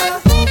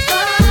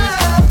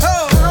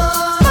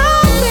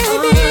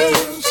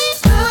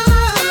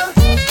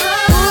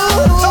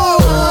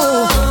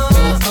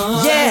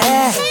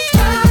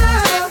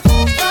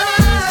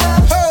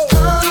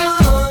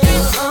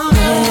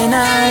 When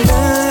I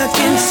look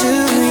into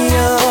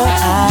your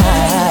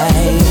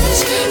eyes,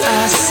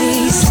 I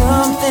see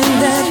something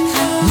that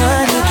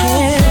money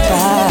can't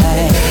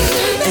buy.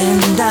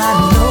 And I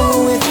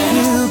know if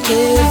you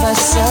give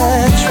us a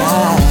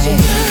try,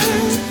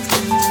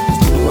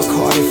 Work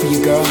harder for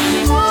you, girl.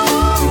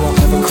 You won't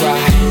ever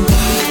cry.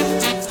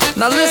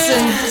 Now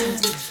listen,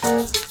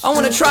 I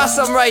wanna try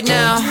something right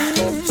now.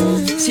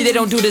 See, they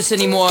don't do this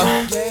anymore.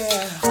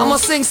 I'm gonna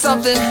sing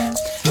something,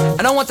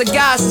 and I want the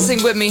guys to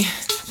sing with me.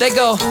 They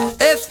go,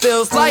 it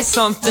feels like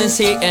something's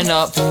heating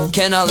up.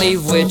 Can I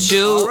leave with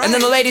you? And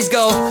then the ladies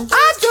go,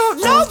 I don't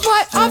know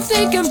what I'm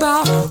thinking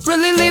about.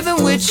 Really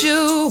leaving with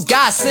you.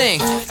 Guys sing,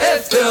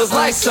 it feels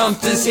like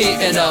something's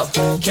heating up.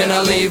 Can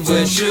I leave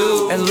with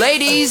you? And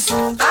ladies,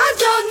 I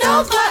don't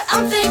know what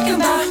I'm thinking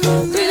about.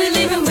 Really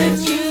leaving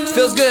with you.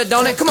 feels good,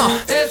 don't it? Come on.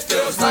 It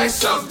feels like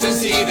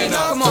something's heating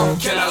up. Come on.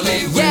 Can I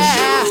leave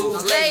Yeah. with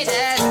you?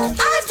 Ladies.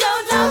 I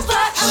don't know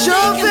what I'm Sure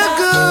thinking feel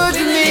about. good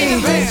to me.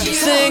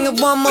 Sing it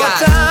one more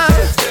God. time.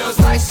 It feels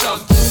like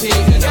something's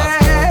heating up.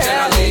 Can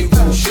I leave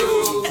with you?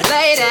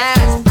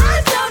 Ladies. I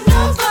don't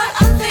know what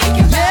I'm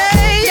thinking about.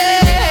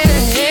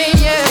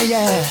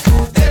 Yeah.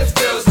 It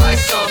feels like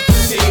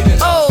something's heating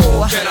up.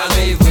 Oh. Can I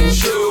leave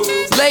with you?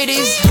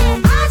 Ladies.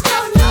 I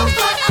don't know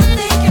what I'm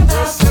thinking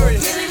about. Really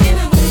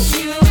leaving with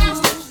you.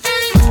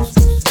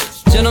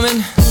 Gentlemen,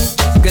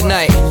 good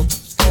night.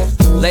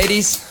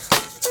 Ladies,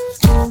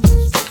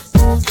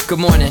 good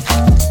morning.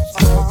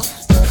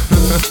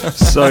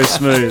 So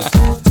smooth.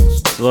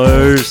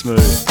 So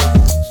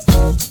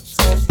smooth.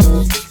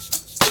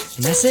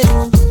 And that's it.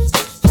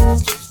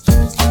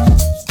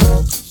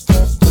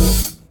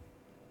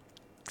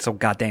 So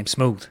goddamn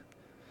smooth.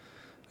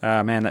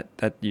 Man,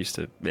 that used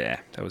to, yeah,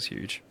 that was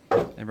huge.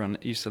 Everyone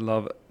used to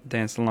love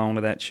dancing along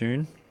to that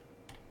tune.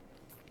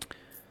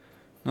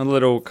 Another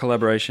little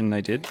collaboration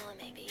they did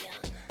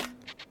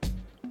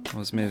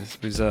was with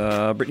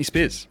Britney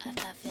Spears.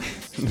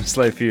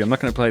 Slave Few. I'm not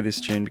going to play this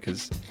tune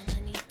because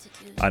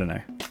I don't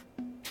know.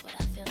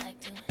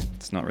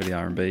 It's not really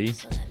R&B,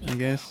 I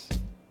guess.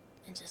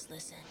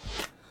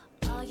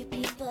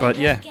 But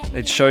yeah,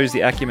 it shows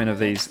the acumen of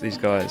these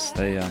guys.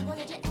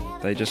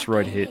 They just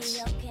wrote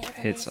hits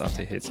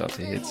after hits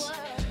after hits.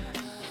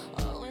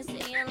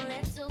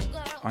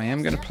 I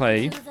am going to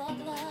play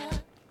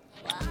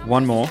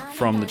one more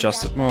from the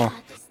Justice. Oh,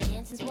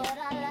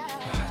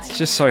 it's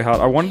just so hard.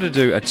 I wanted to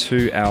do a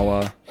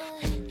 2-hour.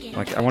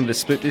 Like, I wanted to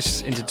split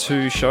this into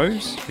 2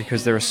 shows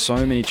because there are so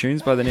many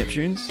tunes by the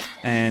Neptunes.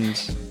 And,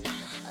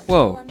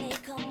 whoa,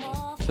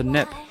 the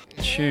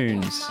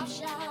Neptunes.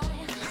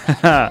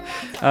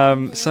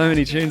 So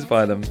many tunes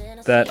by them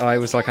that I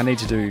was like, I need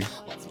to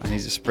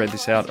spread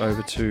this out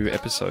over 2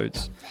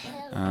 episodes.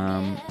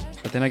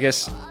 But then I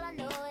guess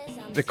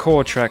the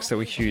core tracks that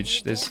were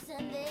huge, there's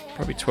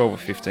probably 12 or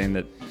 15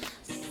 that,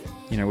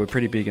 you know, were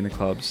pretty big in the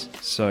clubs.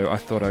 So I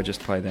thought I'd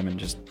just play them and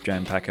just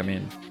jam pack them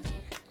in.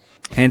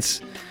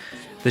 Hence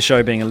the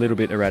show being a little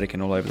bit erratic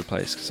and all over the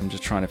place because I'm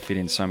just trying to fit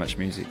in so much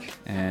music.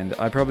 And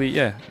I probably,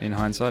 yeah, in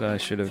hindsight, I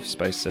should have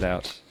spaced it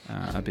out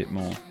a bit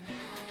more.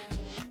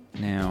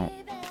 Now,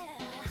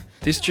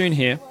 this tune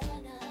here,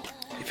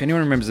 if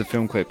anyone remembers the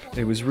film clip,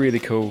 it was really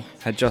cool.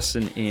 Had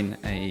Justin in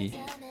a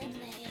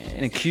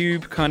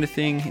cube kind of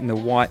thing, in the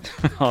white,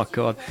 oh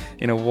god,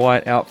 in a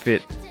white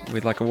outfit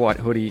with like a white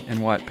hoodie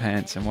and white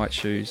pants and white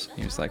shoes.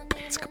 He was like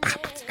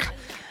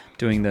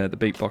doing the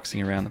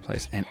beatboxing around the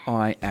place. And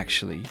I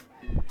actually,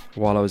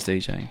 while I was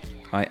DJing,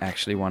 I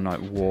actually one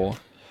night wore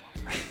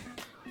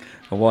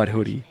a white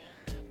hoodie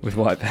with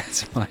white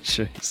pants and white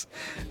shoes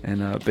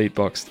and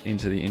beatboxed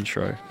into the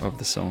intro of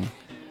the song.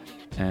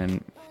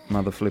 And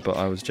mother flipper,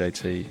 I was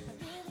JT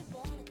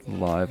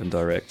live and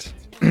direct.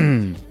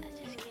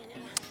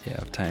 Yeah,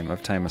 I've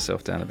tamed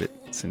myself down a bit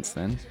since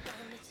then.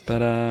 But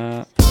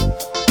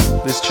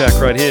this track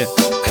right here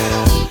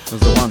was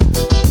the one.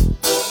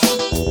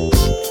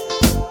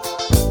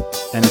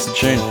 And it's a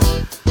tune.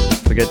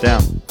 So get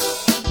down.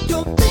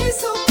 Don't be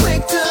so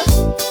quick to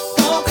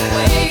walk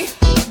away.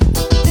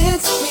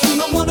 Dance with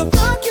me, I wanna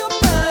rock your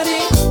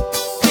body.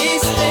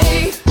 Please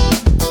stay.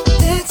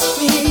 Dance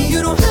with me,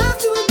 you don't have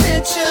to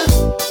admit you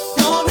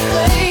want to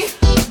play.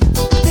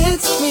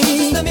 Dance with me,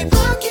 just let me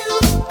rock you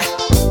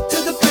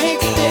till the break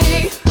of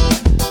day.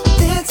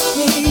 Dance with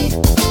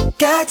me,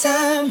 got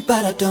time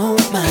but I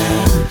don't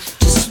mind.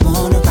 Just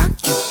wanna rock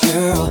you,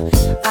 girl.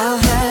 I'll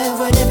have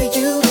whatever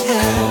you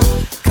have.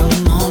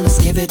 Come on, let's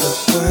give it a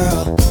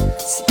whirl.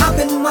 See, I've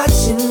been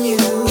watching you,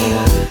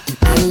 and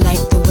I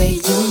like the way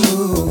you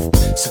move.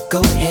 So go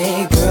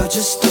ahead, girl,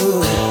 just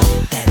do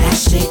that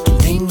ass shaking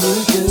thing you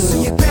do. So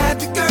you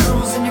grab your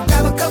girls and you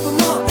grab a couple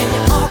more, and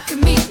you all can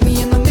meet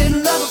me in the middle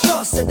of the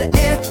floor. So the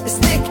air is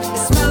thick,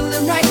 it's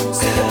smelling right.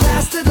 So you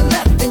pass to the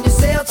left and you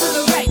sail to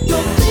the right.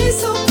 Don't be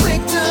so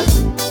quick to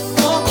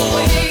walk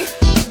away.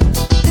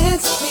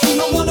 Dance with me,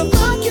 I wanna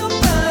rock your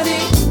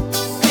body.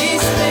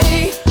 Please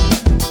stay.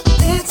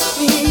 Dance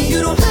with me, you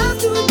don't have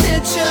to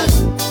admit you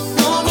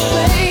wanna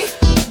play.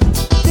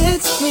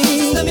 Dance with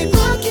me, let me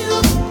rock you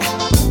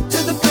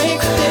till the break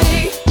of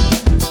day.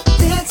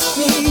 Dance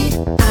with me,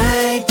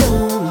 I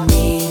don't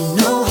mean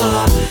no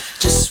harm.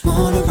 Just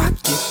wanna rock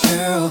you,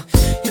 girl.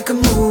 You can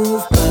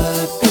move,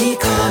 but be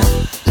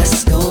calm.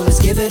 Let's go, let's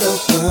give it a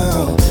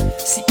whirl.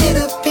 See, it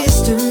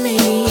appears to me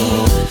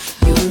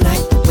you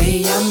like the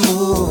way I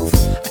move.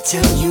 I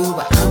tell you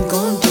what I'm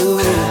gonna do.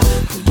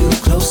 Pull you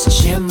close and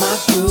share my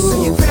groove.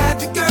 So you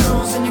grab your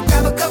girls and you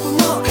grab a couple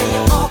more, and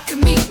you all can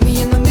meet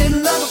me in the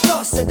middle of the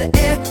floor. So the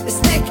air is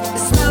thick,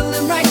 it's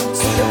smelling right.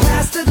 So you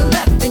pass to the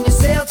left and you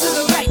sail to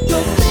the right.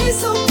 Don't be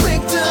so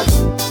quick to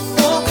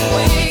walk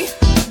away.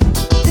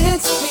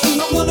 Dance with me,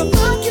 I wanna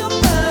rock your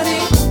body.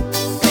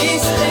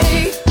 Please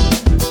stay.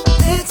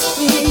 Dance with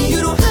me, you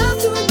don't have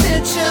to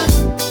admit you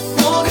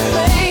wanna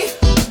play.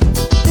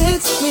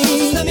 Dance with me,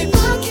 let me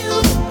rock you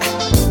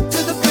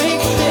till the break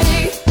of day.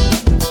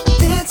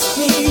 Dance with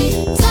me,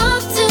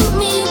 Talk to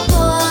me,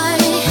 boy.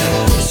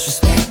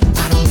 disrespect,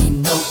 I don't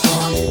mean no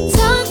harm.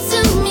 Talk to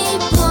me,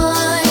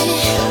 boy.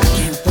 I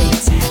can't wait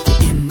to have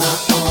you in my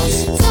arms.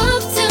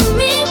 Talk to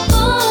me,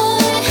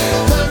 boy.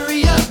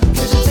 Hurry up,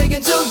 cause you're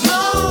taking too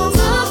long.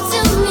 Talk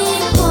to me,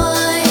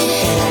 boy.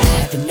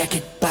 Have you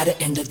naked by the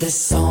end of this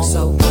song.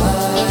 So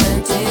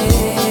what did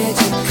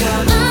you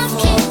come I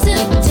came to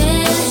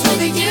dance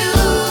with you.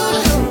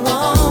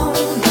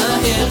 wanna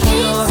hear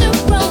Came to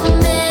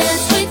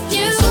romance with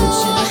you.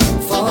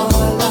 for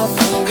love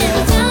for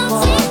And I'll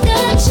take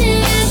a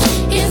chance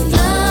if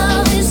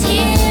love is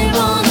here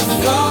on the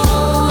floor.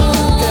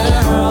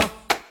 girl.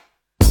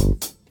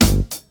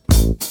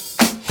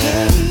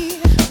 Hey,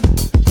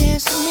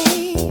 dance with me.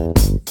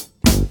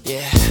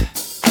 Yeah.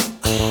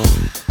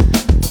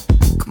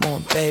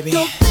 baby.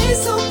 Don't be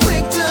so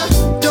quick to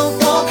don't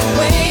walk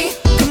away.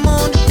 Come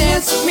on and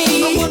dance with me.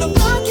 I wanna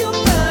rock your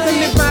body. Let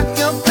me rock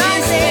your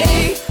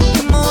body.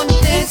 Come on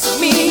and dance with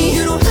me.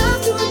 You don't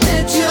have to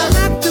admit you. Don't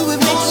have to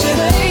admit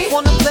you.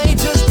 Wanna play,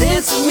 just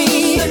dance with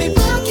me. Let me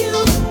rock you.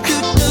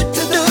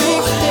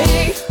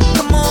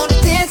 Come on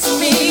and dance with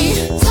me.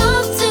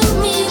 Talk to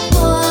me,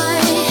 boy.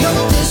 No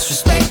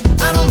disrespect,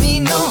 I don't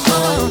mean no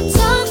harm.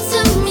 Talk to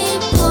me,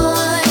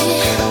 boy.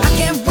 I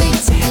can't wait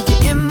to have you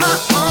in my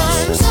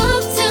arms.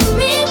 Talk to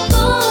me,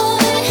 boy.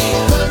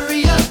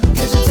 Hurry up,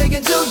 cause you're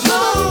taking too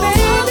long, Talk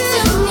baby.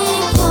 to me,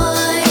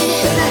 boy.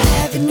 Better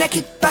have you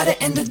naked by the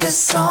end of this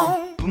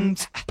song.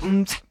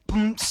 Don't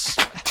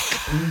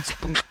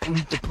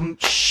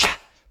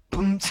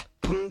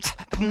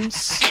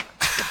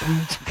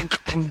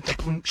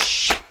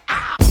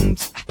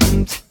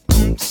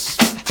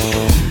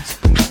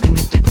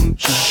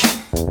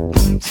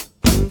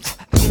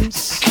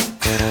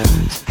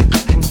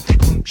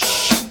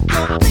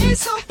be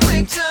so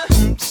quick to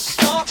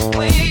walk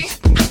away.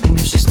 I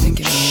was just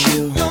thinking of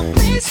you. Don't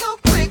be so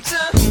quick to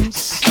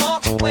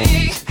walk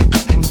away.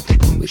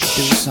 We could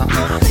do something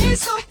Don't be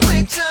so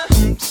quick to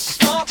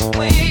walk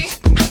away.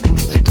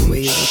 like the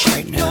way you look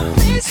right now. Don't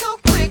be so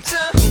quick to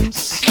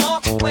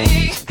walk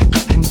away.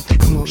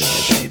 Come over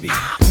here, baby.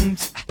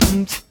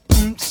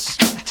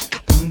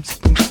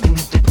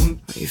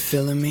 Are you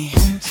feeling me?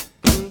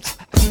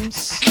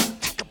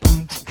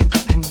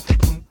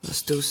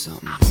 Let's do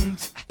something.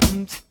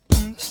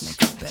 Let's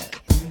make a bet.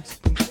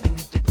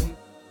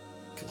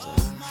 'Cause,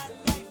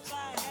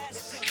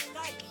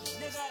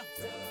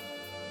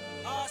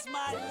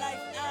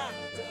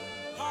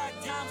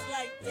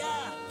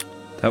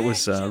 That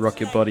was Rock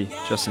Your Body,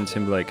 Justin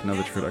Timberlake,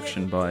 another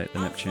production by the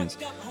Neptunes.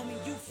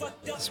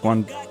 This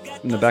one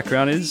in the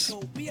background is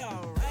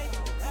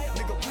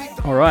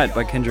Alright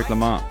by Kendrick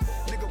Lamar.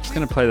 Just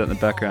going to play that in the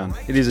background.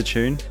 It is a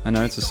tune, I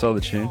know it's a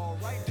solid tune.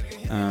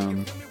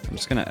 I'm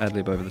just going to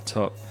ad-lib over the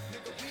top.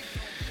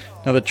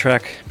 Another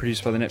track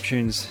produced by the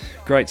Neptunes,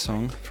 great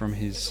song from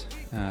his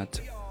To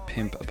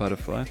Pimp a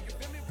Butterfly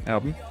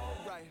album.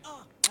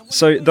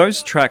 So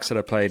those tracks that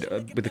I played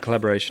with the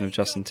collaboration of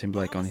Justin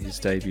Timberlake on his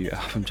debut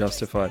album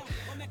Justified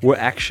were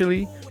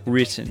actually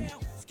written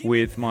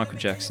with Michael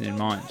Jackson in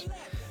mind.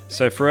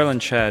 So Pharrell and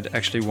Chad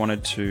actually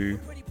wanted to,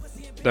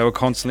 they were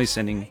constantly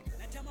sending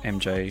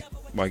MJ,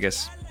 well I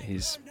guess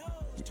his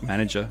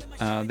manager,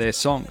 their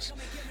songs.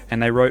 And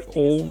they wrote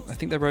I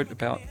think they wrote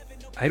about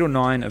 8 or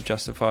 9 of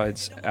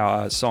Justified's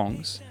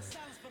songs,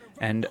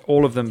 and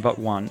all of them but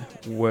one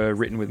were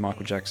written with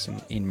Michael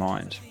Jackson in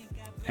mind.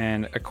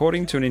 And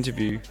according to an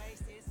interview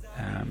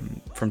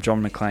from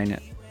John McClane,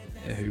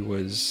 who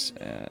was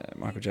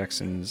Michael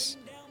Jackson's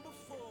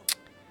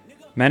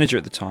manager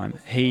at the time,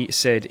 he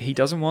said he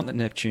doesn't want the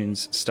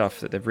Neptunes stuff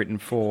that they've written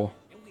for,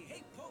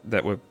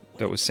 that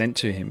was sent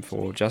to him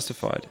for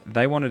Justified.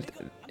 He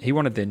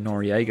wanted their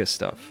Noriega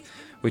stuff,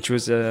 which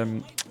was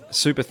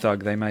Super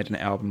Thug. They made an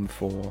album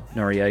for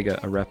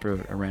Noriega, a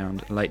rapper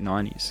around late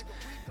 90s.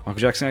 Michael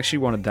Jackson actually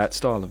wanted that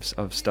style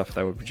of stuff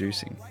they were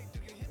producing.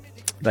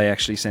 They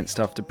actually sent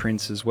stuff to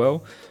Prince as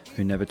well,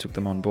 who never took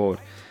them on board.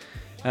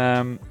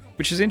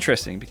 Which is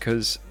interesting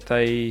because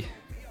I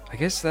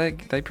guess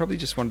they probably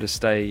just wanted to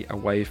stay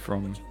away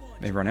from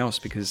everyone else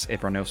because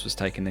everyone else was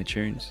taking their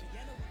tunes.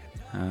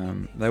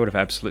 They would have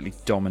absolutely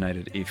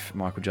dominated if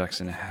Michael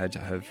Jackson had to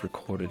have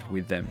recorded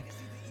with them.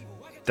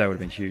 That would have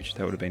been huge.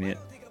 That would have been it.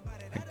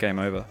 Like, game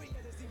over.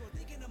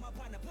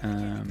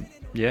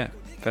 Yeah,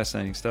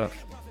 fascinating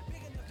stuff.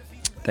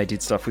 They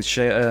did stuff with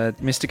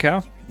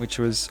Mystical, which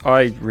was...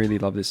 I really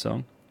love this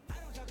song.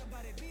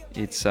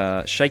 It's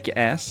Shake Your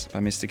Ass by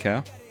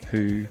Mystical,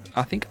 who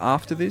I think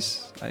after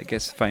this, I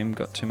guess fame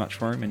got too much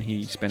for him and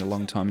he spent a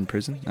long time in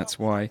prison. That's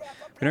why we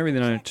don't really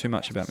know too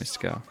much about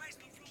Mystical.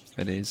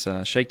 It is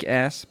Shake Your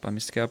Ass by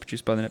Mystical,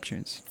 produced by the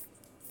Neptunes.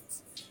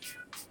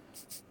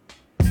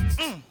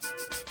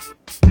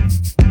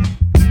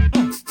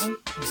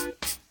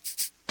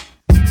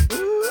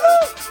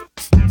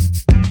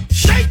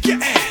 Shake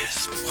your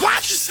ass,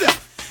 watch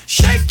yourself.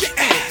 Shake your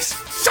ass,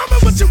 show me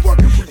what you're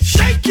working with.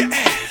 Shake your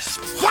ass,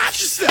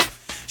 watch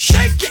yourself.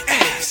 Shake your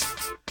ass.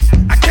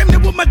 I came there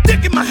with my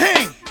dick in my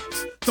hand.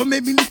 Don't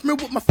make me lift me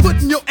with my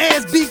foot in your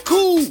ass, be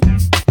cool.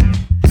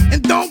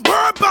 And don't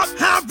worry about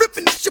how I'm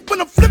ripping this shit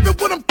when I'm flipping,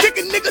 when I'm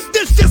kicking, nigga,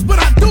 this just what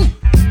I do.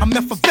 I'm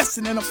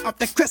effervescent and I'm off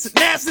that crescent.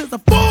 Now since a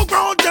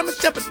full-grown German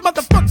shepherd,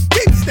 motherfucker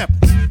keep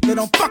stepping. They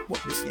don't fuck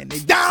with me and they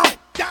down.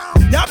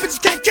 Y'all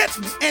bitches can't catch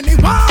me and they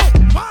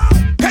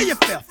won't. Pay your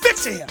fare,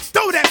 fix your hair,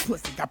 throw that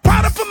pussy. Got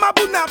Prada for my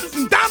boonables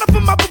and Donna for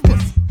my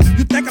pussy.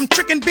 You think I'm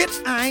tricking,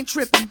 bitch? I ain't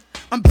tripping.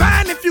 I'm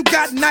buying if you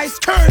got nice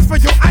curves for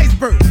your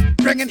iceberg.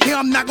 Bring it here,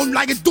 I'm not gonna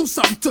like it, do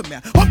something to me.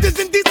 Hope this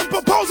indecent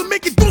proposal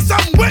make you do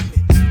something with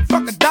me.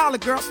 Fuck a dollar,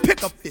 girl,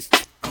 pick up 50.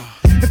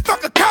 And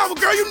fuck a coward,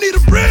 girl, you need a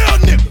real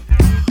nigga.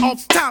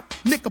 Off top,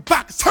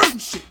 knickerbockers hurting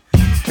shit.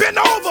 Bend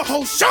over,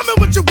 ho, show me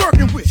what you're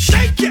working with.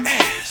 Shake your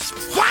ass,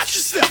 watch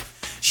yourself.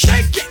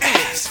 Shake your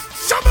ass,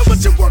 show me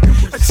what you're working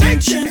with.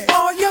 Attention,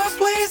 all your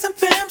players and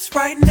pimps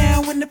right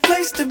now in the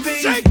place to be.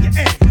 Shake your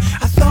ass.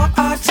 I thought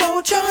I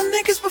told y'all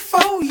niggas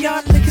before.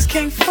 Y'all niggas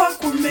can't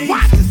fuck with me.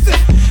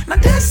 Now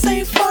this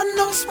ain't fun,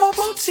 no small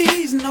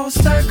booties, no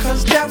stir,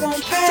 cause that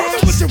won't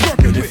pass.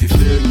 And if you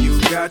feel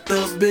you got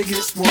the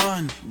biggest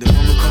one, then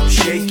I'ma come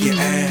shake your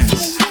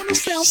ass. I wanna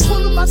sound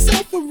full of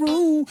myself a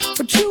room,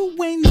 but you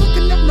ain't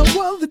looking at no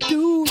other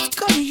dudes,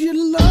 cause you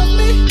love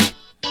me.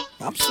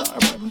 I'm sorry,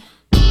 baby.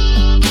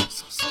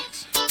 So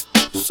sexy.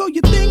 So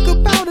you think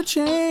about a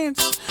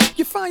chance,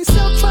 you find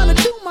yourself trying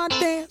to do my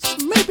dance,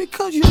 maybe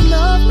cause you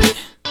love me.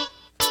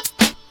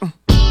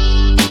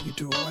 You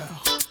do well.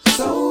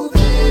 So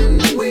then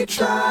we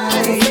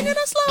tried. Singing it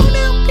slow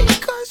down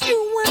because you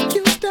weren't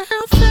used to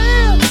how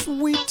fast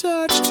we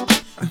touched.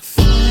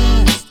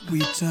 Fast we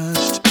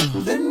touched.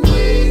 Then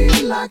we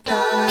locked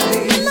eyes.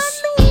 And I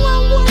knew I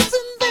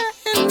wasn't there,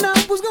 and I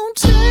was gonna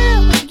tear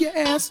your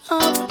ass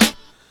up.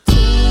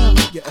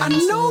 I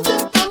know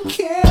that I'm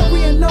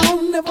carrying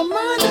on, never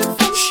mind if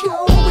I'm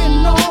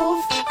showing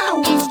off. I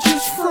was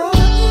just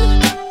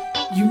frontin'.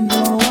 You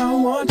know I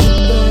want you,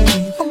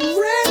 babe. I'm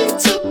ready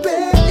to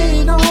bet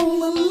it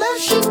on,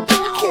 unless you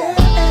don't care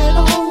at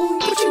all.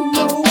 But you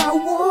know I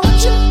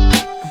want you.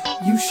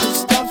 You should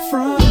stop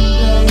frontin',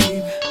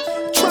 babe.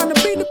 Trying to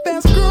be the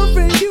best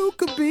girlfriend you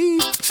could be.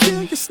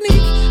 Still you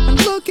sneak and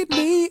look at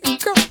me, and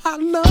girl, I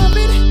love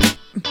it.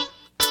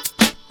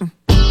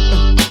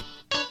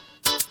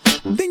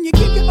 Then you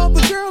give your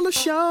other girl a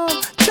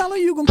shove. Tell her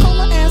you gon' call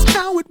her, ask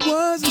how it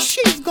was, and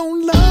she's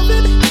gon' love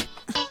it.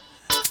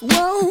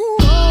 Whoa,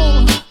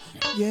 whoa.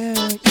 Yeah,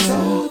 yeah.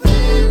 So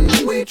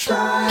then we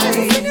tried.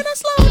 Singing it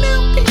slow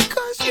down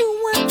because you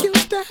weren't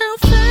used to how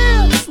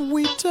fast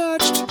we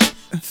touched.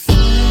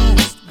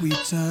 Fast we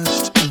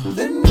touched.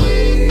 Then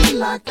we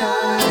locked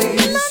eyes.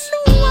 And I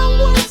knew I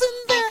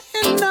wasn't there,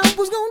 and I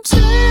was gonna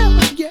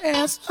tear your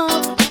ass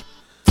up.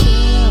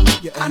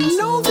 I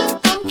know that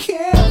I'm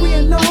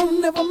carrying on,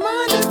 never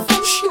mind if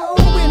I'm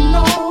showing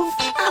off.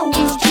 I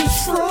was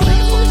just frontin'.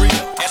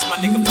 That's my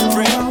nigga for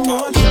real.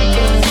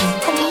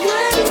 I'm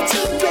ready to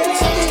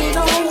bet it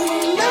on,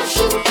 unless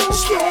you don't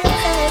care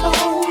at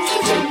all.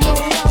 You know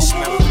I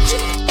want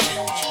you.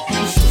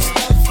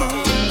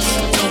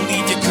 Don't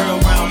need your girl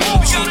around me,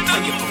 you don't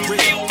play it for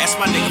real. That's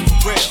my nigga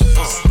for real.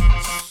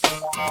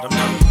 Let 'em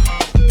know.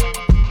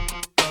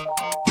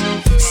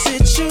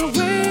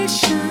 Situations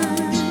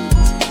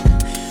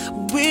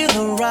will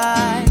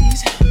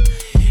arise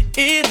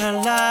in our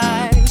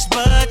lives,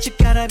 but you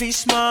gotta be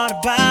smart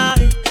about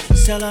it.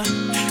 Celebrations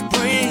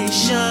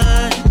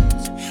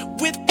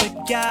with the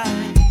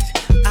guys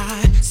I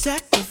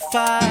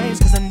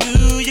sacrificed, cause I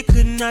knew you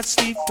could not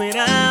sleep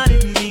without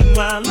it.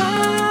 Meanwhile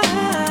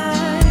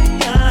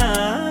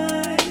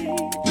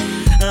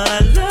I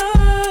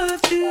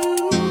loved you,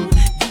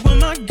 you were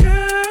my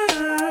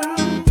girl.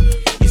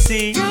 You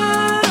see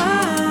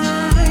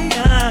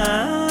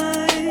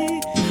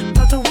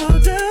thought the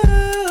world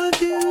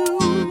of you,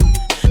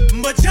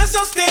 but you're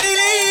so steady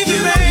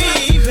leaving,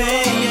 baby.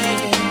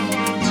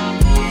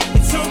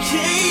 It's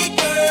okay,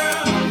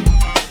 girl,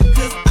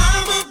 cause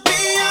I'ma be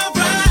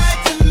alright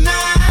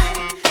tonight.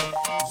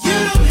 You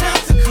don't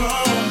have to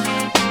call.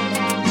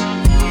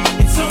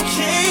 It's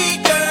okay,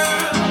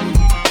 girl,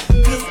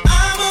 cause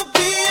I'ma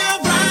be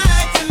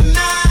alright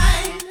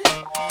tonight.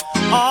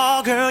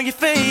 Oh, girl, your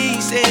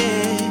face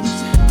is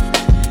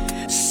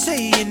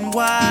saying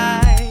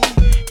why.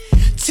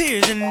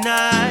 Tears and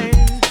eyes.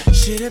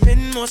 Should've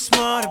been more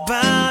smart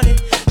about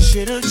it.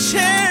 Should've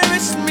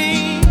cherished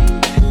me.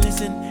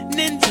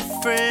 Listening to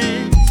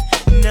friends.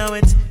 Now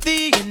it's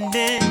the end.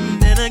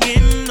 And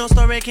again, no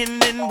story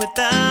can end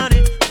without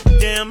it.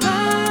 Damn, I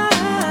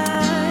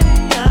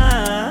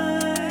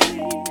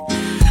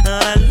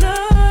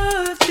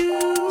loved you.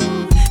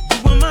 You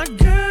were my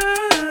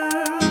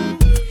girl.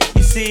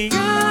 You see,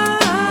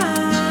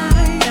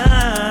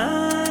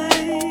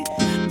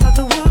 thought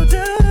the world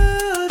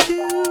of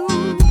you,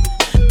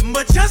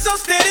 but you're so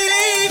steady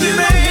leaving,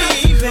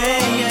 baby.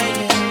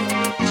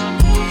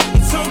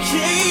 It's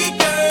okay,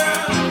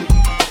 girl,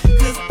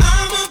 cause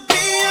I'ma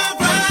be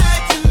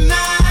alright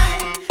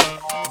tonight.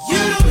 You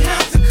don't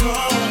have to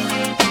call.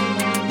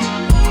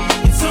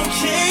 It's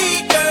okay,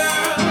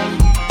 girl,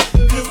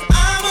 cause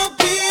I'ma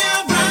be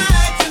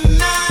alright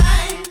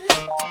tonight.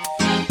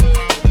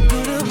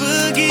 Gonna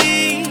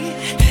boogie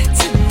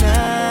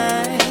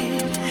tonight,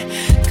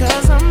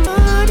 cause I'm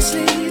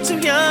honestly too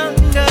young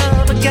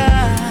of a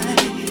guy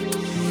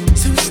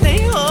to stay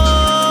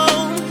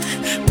home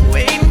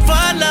waiting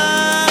for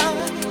love.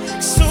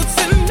 So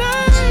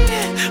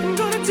tonight I'm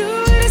gonna do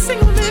it a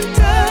single man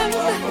time,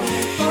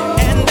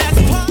 and that's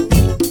why.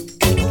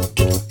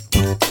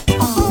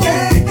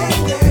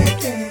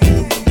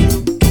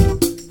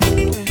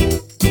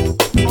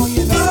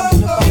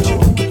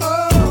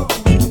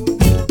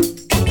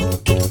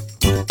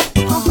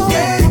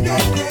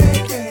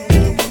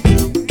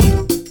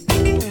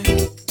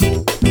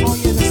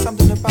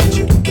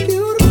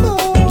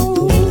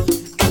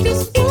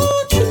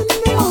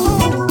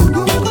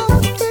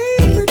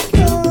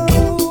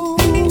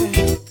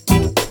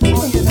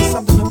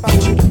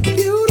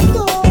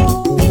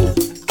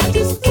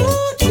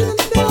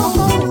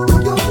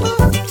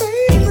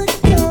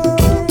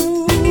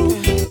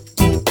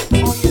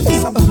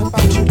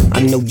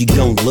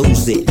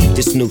 lose it.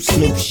 This new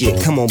Snoop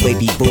shit, come on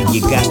baby boo,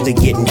 you got to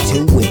get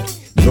into it.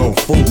 Going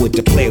forward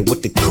to play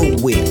with the cool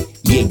wit.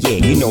 Yeah,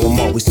 you know I'm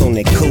always on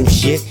that cool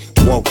shit.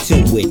 Walk to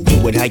it,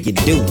 do it how you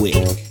do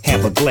it.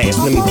 Have a glass,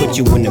 let me put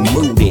you in the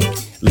mood.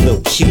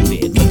 Little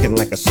cutie, looking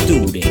like a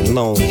student.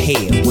 Long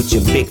hair with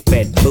your big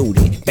fat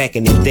booty. Back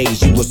in the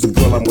days, you was the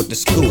girl I went to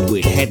school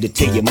with. Had to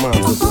tell your mom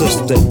or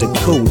sister to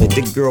cool it.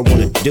 The girl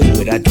wanna do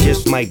it, I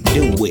just might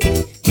do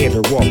it. Hit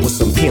her off with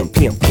some pimp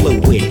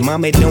fluid.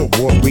 Mommy, don't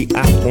worry,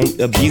 I won't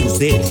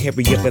abuse it.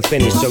 Hurry up and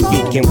finish so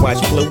you can watch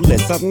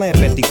Clueless. I laugh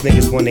at these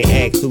niggas when they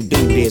ask who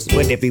do this,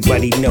 but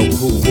everybody know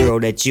who girl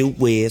that you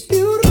is.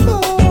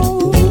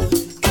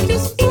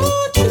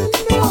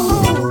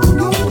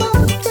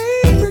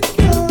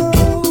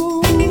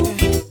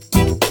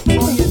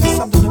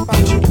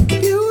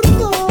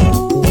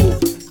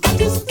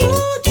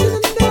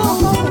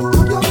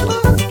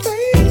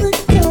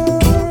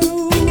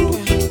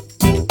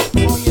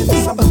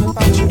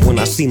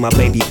 See my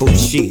baby boo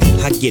shit,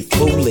 I get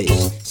foolish.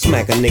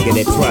 Smack a nigga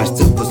that tries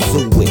to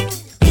pursue it.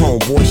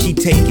 Homeboy, she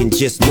taking,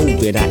 just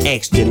move it. I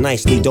asked you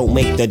nicely, don't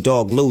make the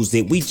dog lose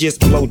it. We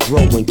just blow dro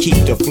and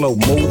keep the flow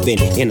moving.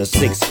 In a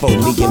 6'4",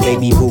 me and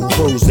baby boo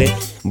cruising.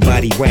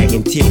 Body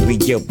wagging,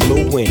 Tyria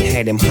blueing.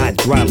 Had him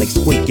hydraulic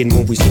squeaking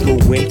when we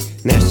screwing.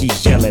 Now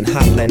she's yelling,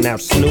 hollering out,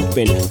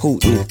 snooping,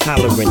 hooting,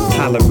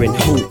 hollering,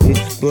 hooting.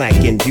 Black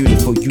and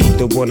beautiful, you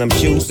the one I'm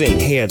choosing.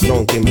 Hair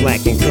long and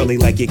black and curly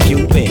like a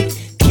Cuban.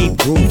 Keep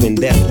grooving,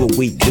 that's what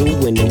we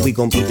doing, and we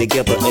gon' be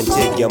together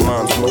until your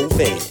mom's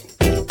moving.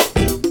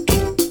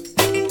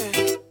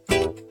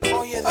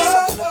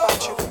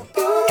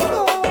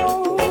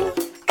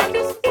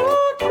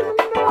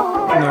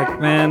 Like,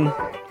 man,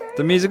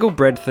 the musical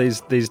breadth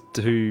these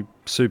two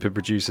super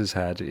producers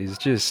had is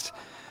just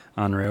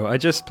unreal. I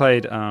just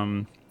played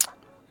a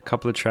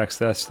couple of tracks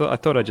there. I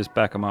thought I'd just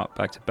back them up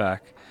back to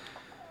back,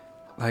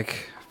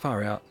 like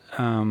far out.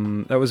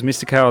 That was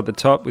Mystical at the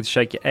top with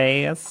Shake Your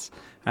Ass.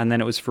 And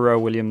then it was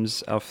Pharrell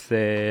Williams off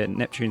their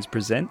Neptunes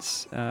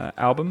Presents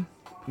album,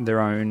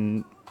 their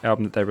own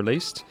album that they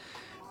released,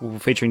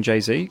 featuring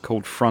Jay-Z,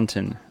 called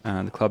Frontin',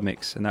 the club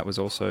mix. And that was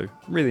also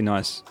really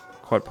nice,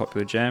 quite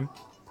popular jam.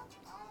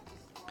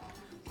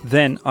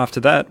 Then, after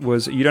that,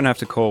 was You Don't Have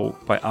to Call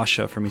by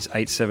Usher from his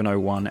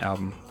 8701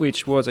 album,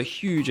 which was a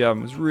huge album.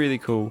 It was really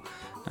cool.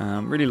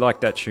 Really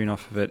liked that tune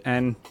off of it,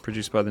 and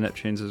produced by the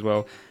Neptunes as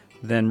well.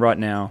 Then right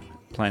now,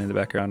 playing in the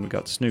background, we've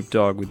got Snoop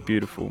Dogg with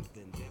Beautiful.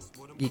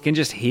 You can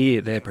just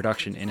hear their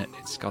production in it.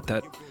 It's got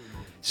that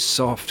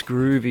soft,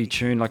 groovy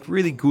tune, like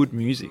really good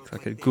music,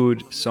 like a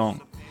good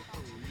song.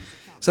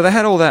 So they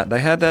had all that. They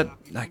had that,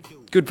 like,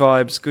 good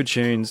vibes, good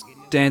tunes,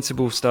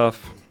 danceable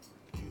stuff.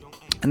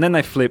 And then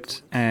they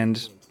flipped,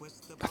 and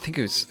I think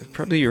it was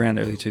probably around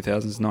early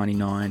 2000s,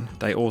 99,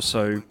 they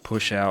also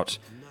push out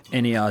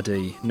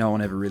NERD, No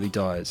One Ever Really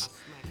Dies.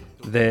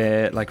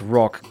 They're like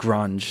rock,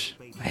 grunge,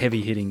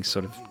 heavy hitting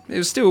sort of. It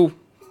was still,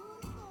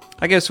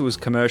 I guess it was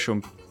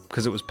commercial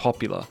because it was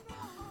popular,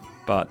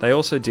 but they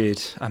also did,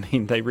 I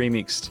mean, they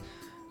remixed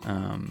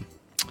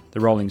the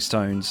Rolling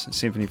Stones'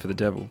 Symphony for the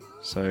Devil,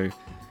 so,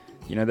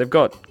 you know, they've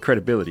got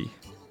credibility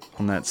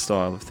on that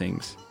style of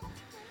things.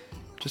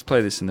 Just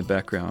play this in the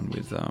background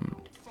with,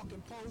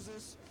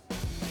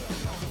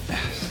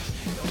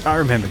 I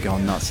remember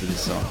going nuts to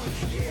this song.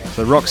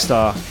 So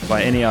Rockstar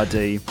by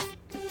NERD.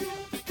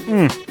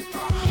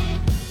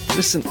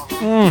 Listen.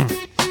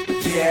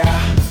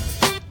 Yeah.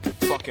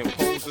 Fucking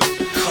poses.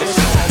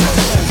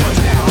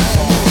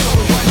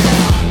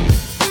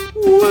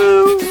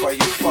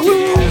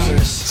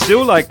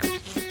 Still like,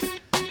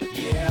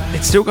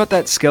 it's still got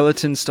that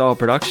skeleton style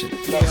production.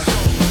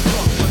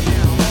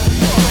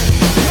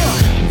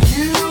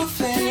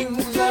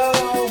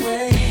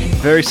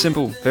 Very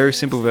simple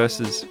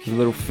verses with a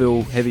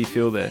little heavy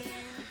feel there.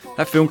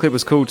 That film clip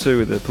was cool too,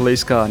 with the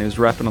police car and he was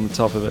rapping on the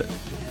top of it.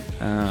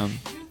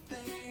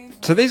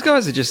 So these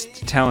guys are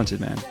just talented,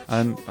 man.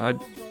 I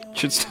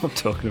should stop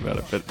talking about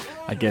it, but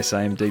I guess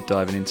I am deep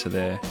diving into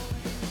their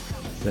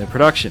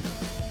production.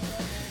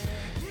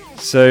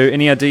 So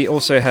NERD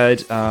also had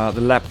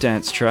the lap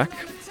dance track.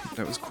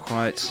 That was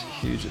quite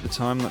huge at the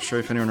time. Not sure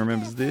if anyone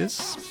remembers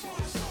this.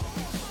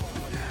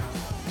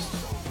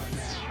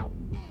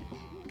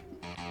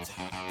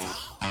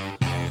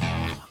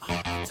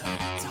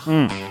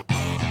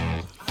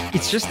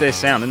 It's just their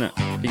sound, isn't it?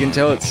 You can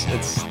tell it's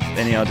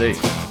NERD.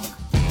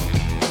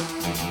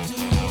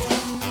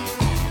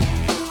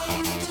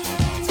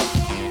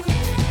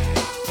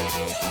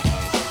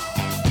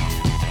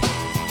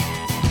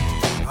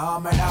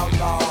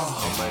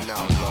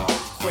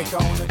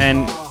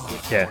 And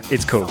yeah,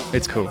 it's cool.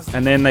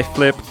 And then they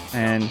flip,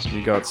 and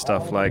you got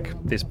stuff like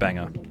this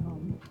banger.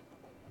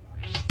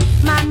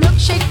 My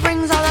milkshake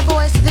brings all the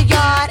boys to the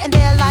yard, and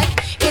they're like,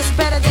 it's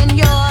better than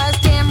yours.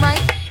 Damn right,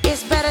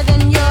 it's better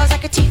than yours. I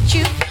could teach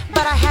you,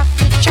 but I have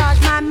to charge.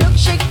 My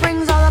milkshake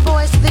brings all the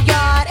boys to the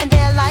yard, and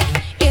they're like,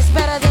 it's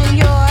better than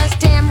yours.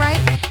 Damn right,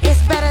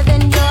 it's better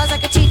than yours. I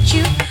could teach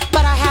you,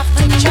 but I have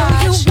to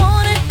charge. You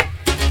want it?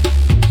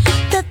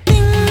 The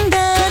thing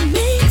that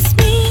makes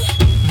me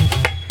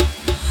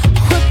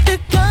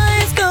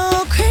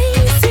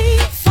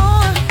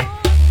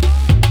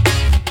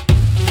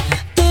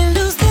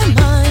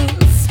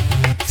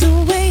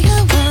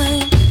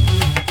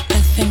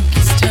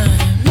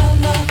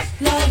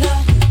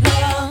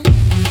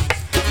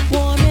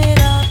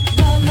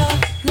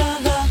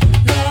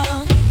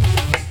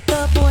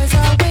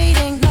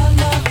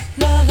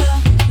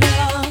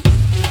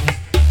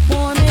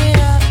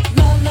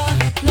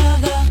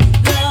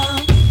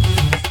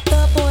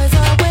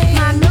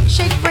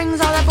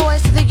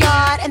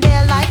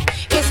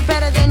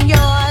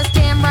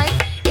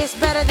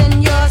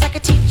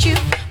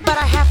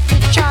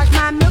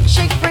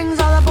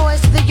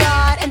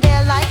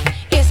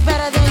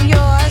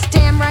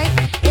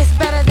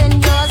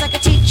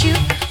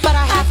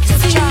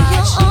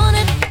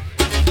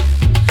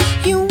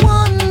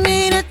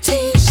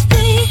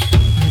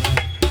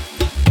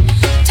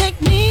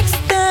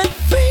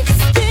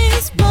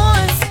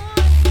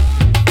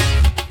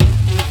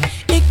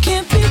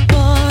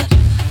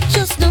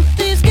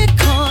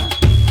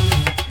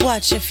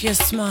touch if you're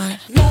smart.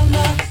 Love,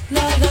 love,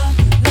 love, love,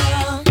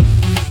 love.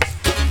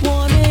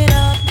 Warm it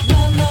up.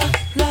 Love, love,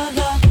 love,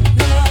 love,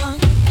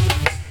 love.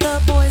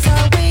 The boys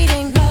are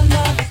waiting. Love,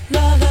 love,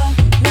 love, love,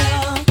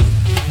 love.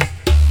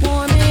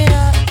 Warm it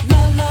up.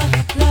 Love, love,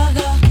 love,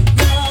 love,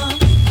 love.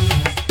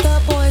 The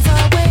boys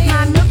are waiting.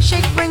 My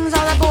milkshake brings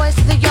all the boys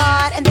to the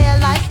yard, and they're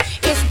like,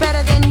 it's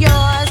better than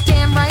yours.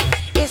 Damn right,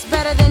 it's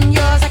better than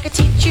yours. I could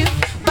teach you,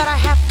 but I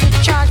have to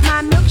charge.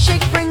 My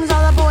milkshake brings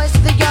all the boys to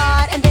the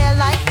yard, and they're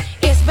like,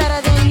 it's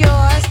better than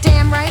yours.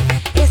 Damn right,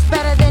 it's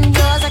better than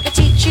yours. I could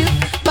teach you,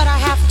 but I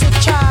have to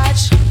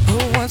charge.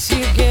 Oh, once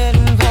you get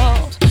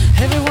involved,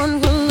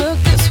 everyone will look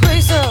this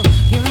way, so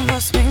you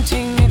must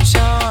maintain your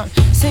charm.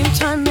 Same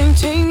time,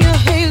 maintain your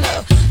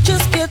halo.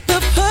 Just get the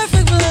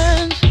perfect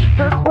blend.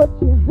 That's what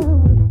you do.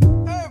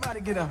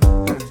 Everybody get up.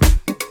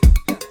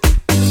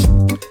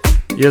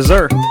 Yes,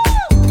 sir.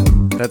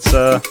 That's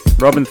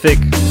Robin Thicke,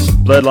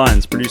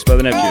 Bloodlines, produced by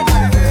the Neptunes.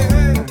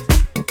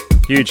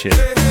 Huge hit.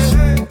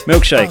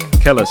 Milkshake,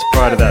 Kellis,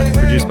 prior to that,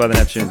 produced by the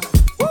Neptunes.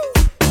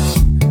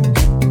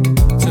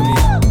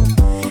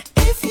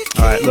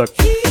 Alright, look,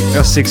 we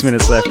got 6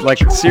 minutes left. Like,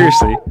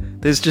 seriously,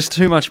 there's just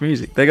too much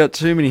music. They got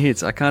too many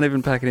hits. I can't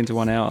even pack it into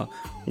 1 hour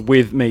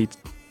with me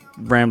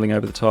rambling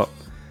over the top.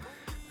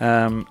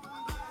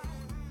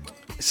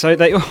 So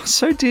they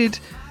also did...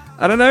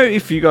 I don't know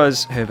if you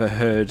guys have ever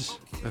heard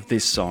of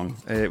this song.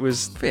 It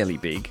was fairly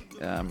big.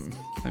 Let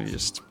me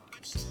just...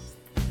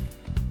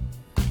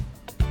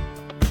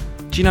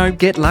 Do you know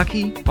Get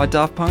Lucky by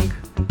Daft Punk?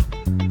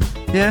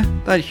 Yeah,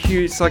 that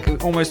huge. It's like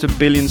almost 1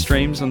 billion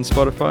streams on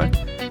Spotify.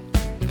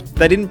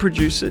 They didn't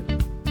produce it.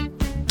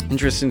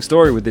 Interesting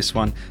story with this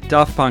one.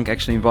 Daft Punk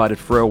actually invited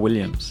Pharrell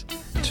Williams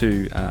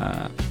to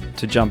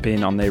jump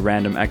in on their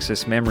Random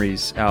Access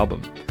Memories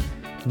album,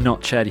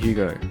 not Chad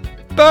Hugo.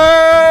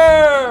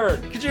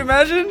 Burn! Could you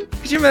imagine?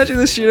 Could you imagine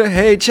the studio?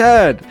 Hey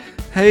Chad,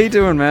 how you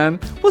doing, man?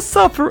 What's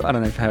up? I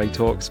don't know how he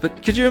talks,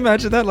 but could you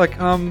imagine that? Like,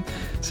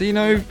 so you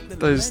know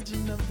those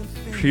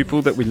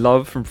people that we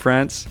love from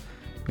France?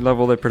 We love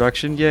all their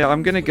production. Yeah,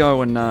 I'm gonna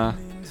go and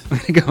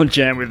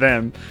jam with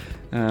them.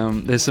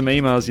 There's some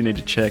emails you need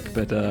to check,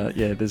 but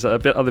yeah, there's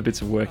other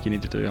bits of work you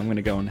need to do. I'm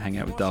gonna go and hang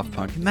out with Daft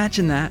Punk.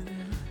 Imagine that.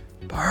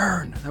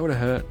 Burn. That would have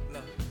hurt.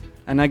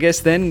 And I guess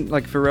then,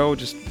 like, Pharrell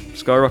just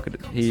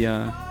skyrocketed. He,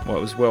 well,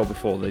 it was well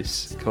before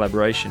this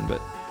collaboration, but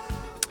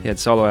he had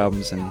solo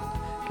albums, and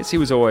I guess he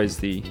was always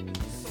the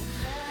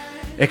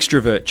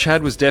extrovert.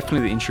 Chad was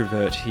definitely the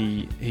introvert.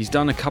 He's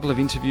done a couple of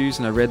interviews,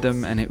 and I read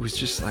them, and it was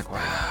just like,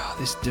 wow,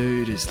 this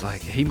dude is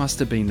like, he must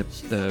have been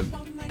the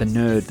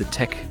nerd, the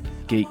tech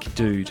geek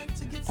dude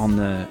on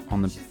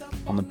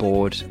the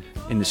board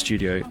in the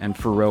studio, and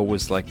Pharrell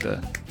was like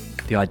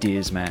the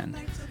ideas man,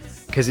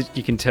 because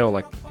you can tell,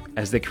 like,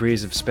 as their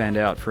careers have spanned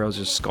out, Pharrell's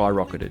just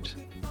skyrocketed.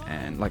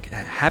 And like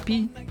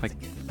Happy, like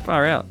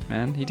far out,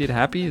 man. He did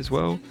Happy as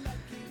well.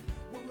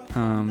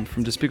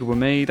 From Despicable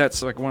Me,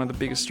 that's like one of the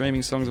biggest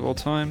streaming songs of all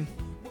time.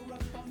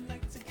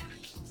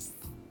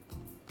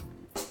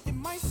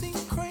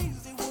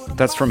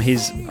 That's from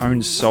his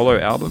own solo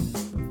album.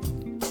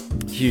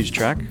 Huge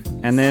track.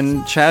 And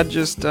then Chad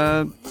just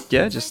I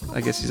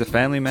guess he's a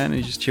family man and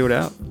he just chilled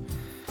out.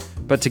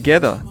 But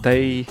together,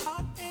 they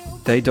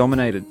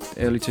dominated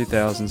early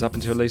 2000s up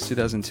until at least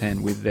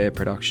 2010 with their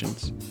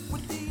productions.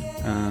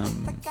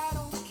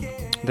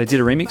 They did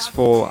a remix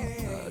for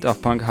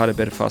Daft Punk, Harder,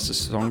 Better, Faster,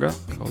 Stronger,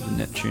 called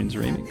the Neptunes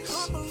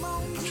remix,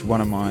 which is one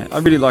of my... I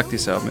really like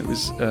this album. It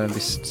was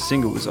this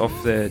single was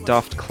off their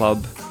Daft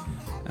Club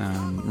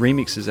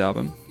remixes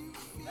album.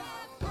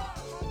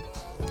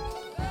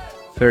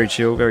 Very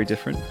chill, very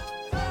different.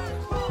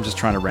 I'm just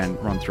trying to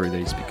run through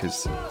these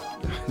because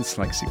it's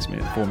like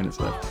 4 minutes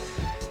left.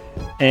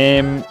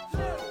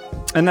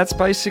 And that's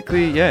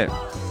basically, yeah,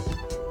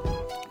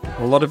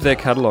 a lot of their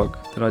catalogue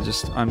that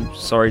I'm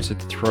sorry to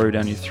throw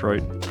down your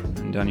throat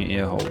and down your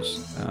ear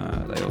holes.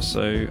 They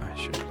also, I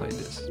should have played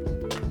this.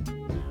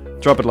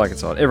 Drop It Like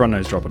It's Hot. Everyone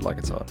knows Drop It Like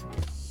It's Hot.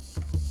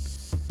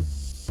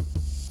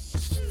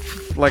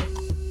 Like,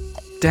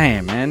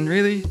 damn, man,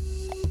 really?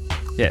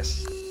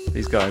 Yes,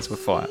 these guys were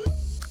fire.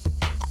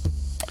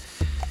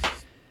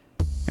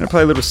 I'm going to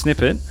play a little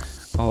snippet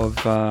of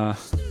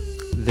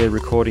their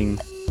recording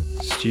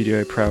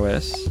studio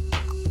prowess,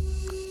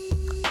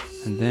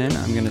 and then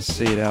I'm going to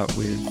see it out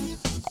with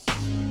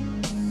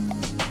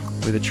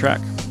a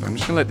track. But I'm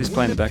just going to let this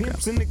play in the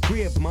background. In the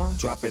crib, ma.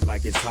 Drop it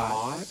like it's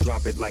hot.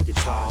 Drop it like it's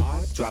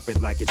hot. Drop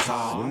it like it's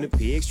hot. When the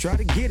pigs try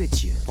to get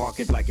at you, park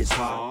it like it's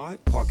hot.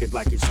 Park it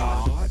like it's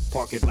hot.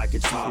 Park it like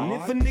it's hot. And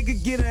if a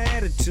nigga get an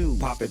attitude,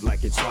 pop it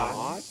like it's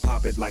hot.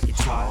 Pop it like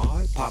it's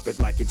hot. Pop it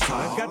like it's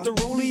hot. I got the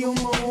rollie on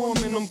my arm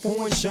and I'm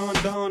pouring Sean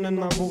Don,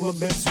 and I roll the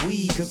best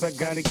weed cause I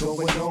got it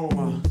going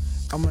on.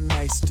 I'm a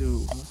nice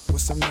dude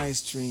with some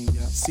nice dreams.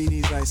 See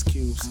these ice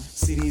cubes,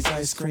 see these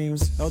ice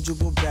creams.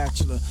 Eligible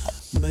bachelor,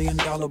 $1 million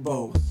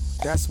bow.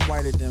 That's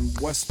whiter than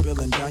what's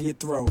spilling down your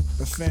throat.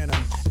 The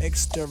phantom,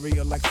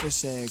 exterior like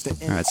fish eggs.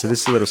 Alright, so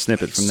this is a little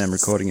snippet from them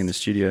recording in the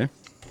studio.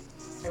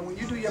 And when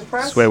you do your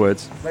press, Swear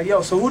words. like,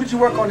 yo, so who did you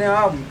work on their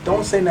album?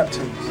 Don't say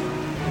Neptunes.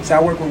 See,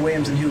 I work with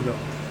Williams and Hugo.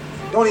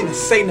 Don't even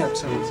say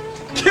Neptunes.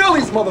 Kill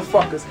these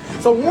motherfuckers.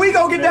 So when we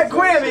go get that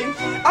Grammy,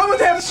 I'm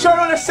gonna have a shirt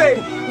on that say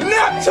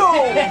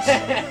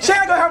Neptunes.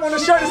 Chad gonna have on the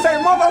shirt that say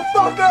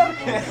motherfucker.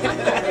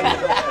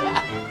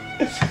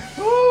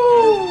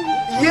 Ooh,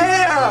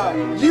 yeah.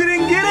 You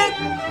didn't get it?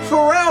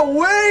 Pharrell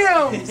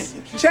Williams.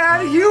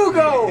 Chad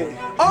Hugo.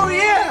 Oh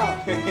yeah.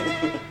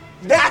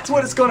 That's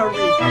what it's gonna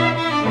read.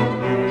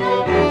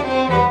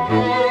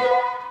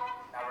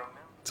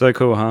 So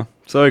cool, huh?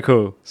 So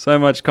cool. So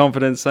much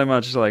confidence, so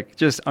much like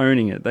just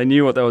owning it. They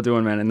knew what they were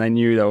doing, man, and they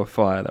knew they were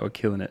fire. They were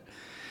killing it.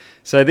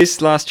 So this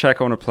last track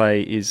I want to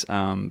play is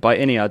by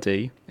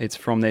NERD. It's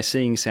from their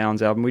Seeing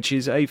Sounds album, which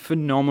is a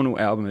phenomenal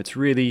album. It's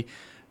really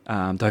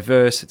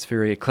diverse. It's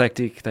very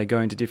eclectic. They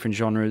go into different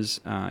genres.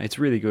 It's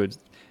really good.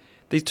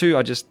 These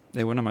two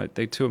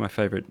they're two of my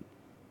favorite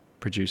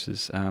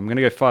producers. I'm going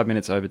to go 5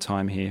 minutes over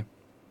time here,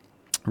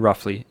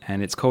 roughly,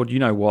 and it's called You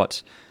Know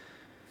What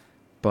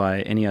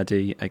by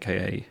NERD,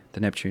 aka the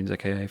Neptunes,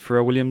 aka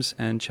Pharrell Williams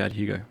and Chad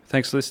Hugo.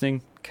 Thanks for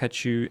listening.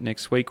 Catch you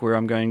next week, where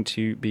I'm going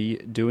to be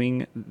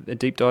doing a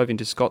deep dive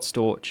into Scott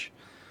Storch.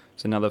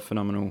 He's another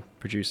phenomenal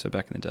producer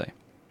back in the day.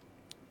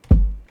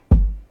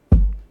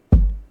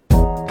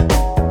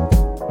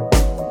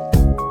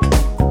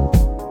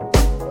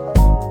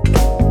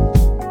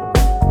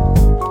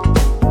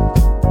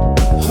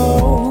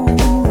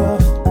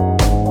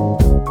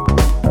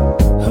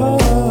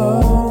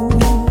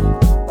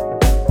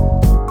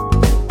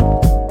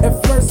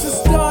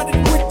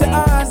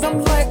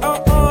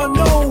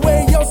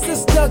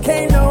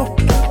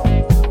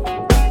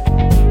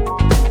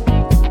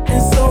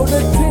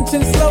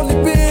 Slowly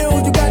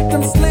build, you got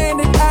them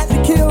slanted at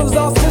the kills,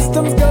 all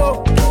systems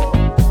go.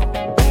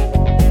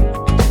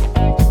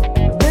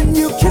 Then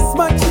you kiss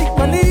my cheek,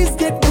 my knees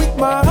get weak,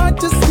 my heart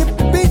just skipped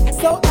the beat,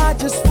 so I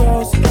just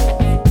froze.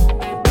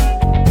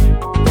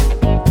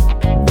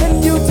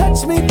 Then you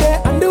touch me there,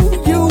 I knew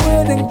you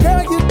would, and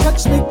girl, you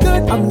touch me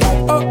good, I'm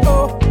like, oh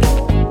oh.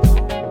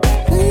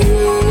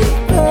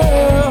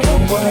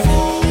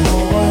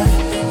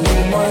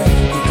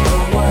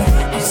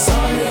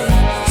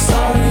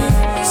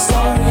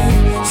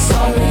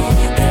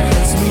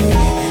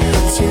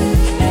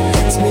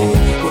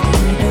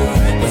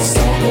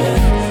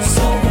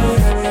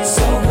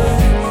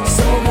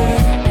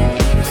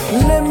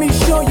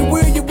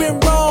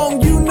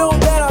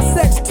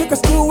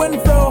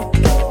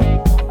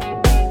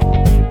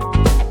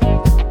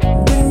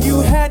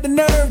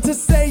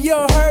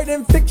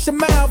 Fix your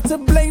mouth to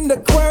blame the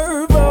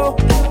Cuervo.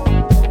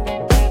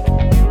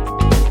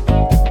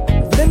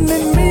 Then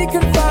in me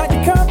can find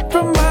you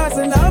compromise,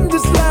 and I'm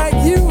just like,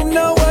 you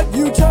know what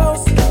you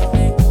chose.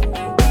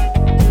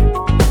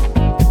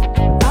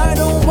 I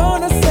don't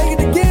wanna say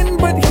it again,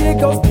 but here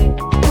goes.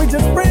 We're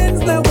just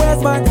friends, now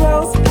where's my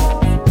clothes?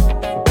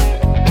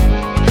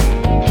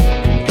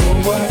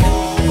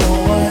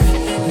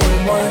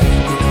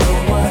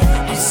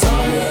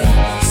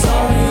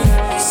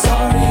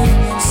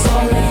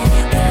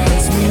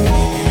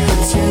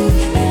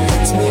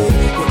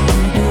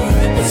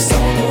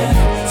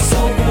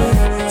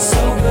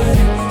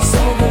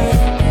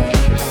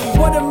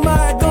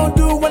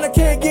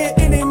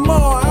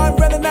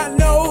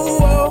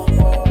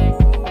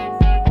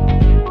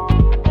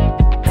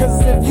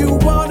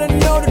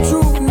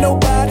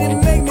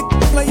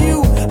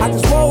 I'm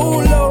sorry.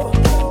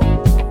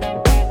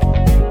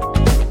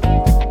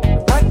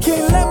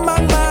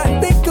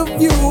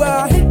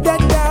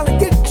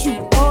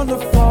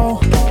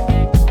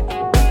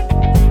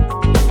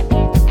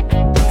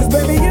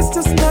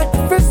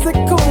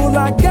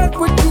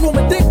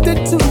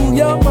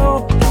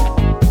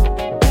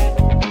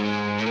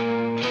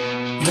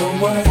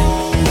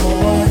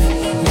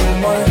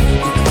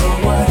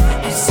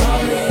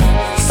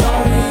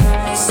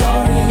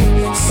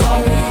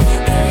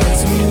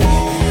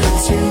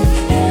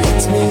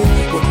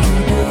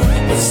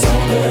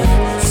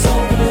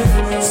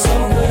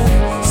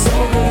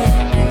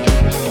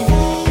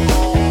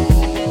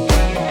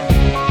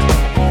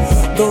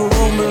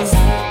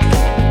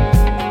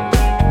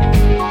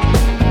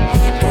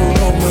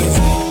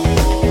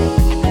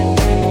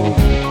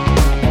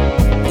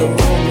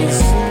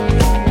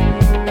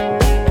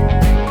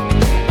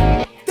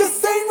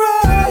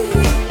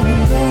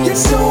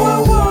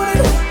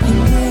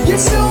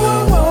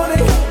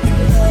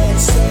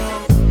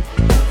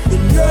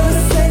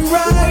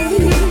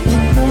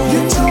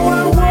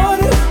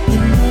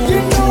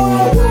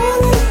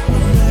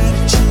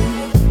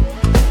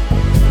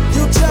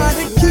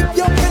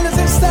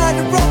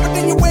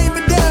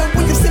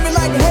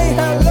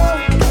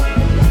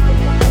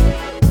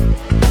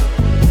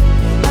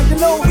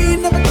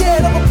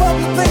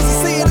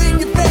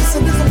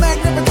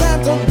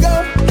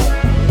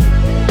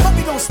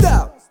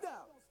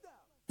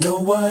 Know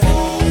what?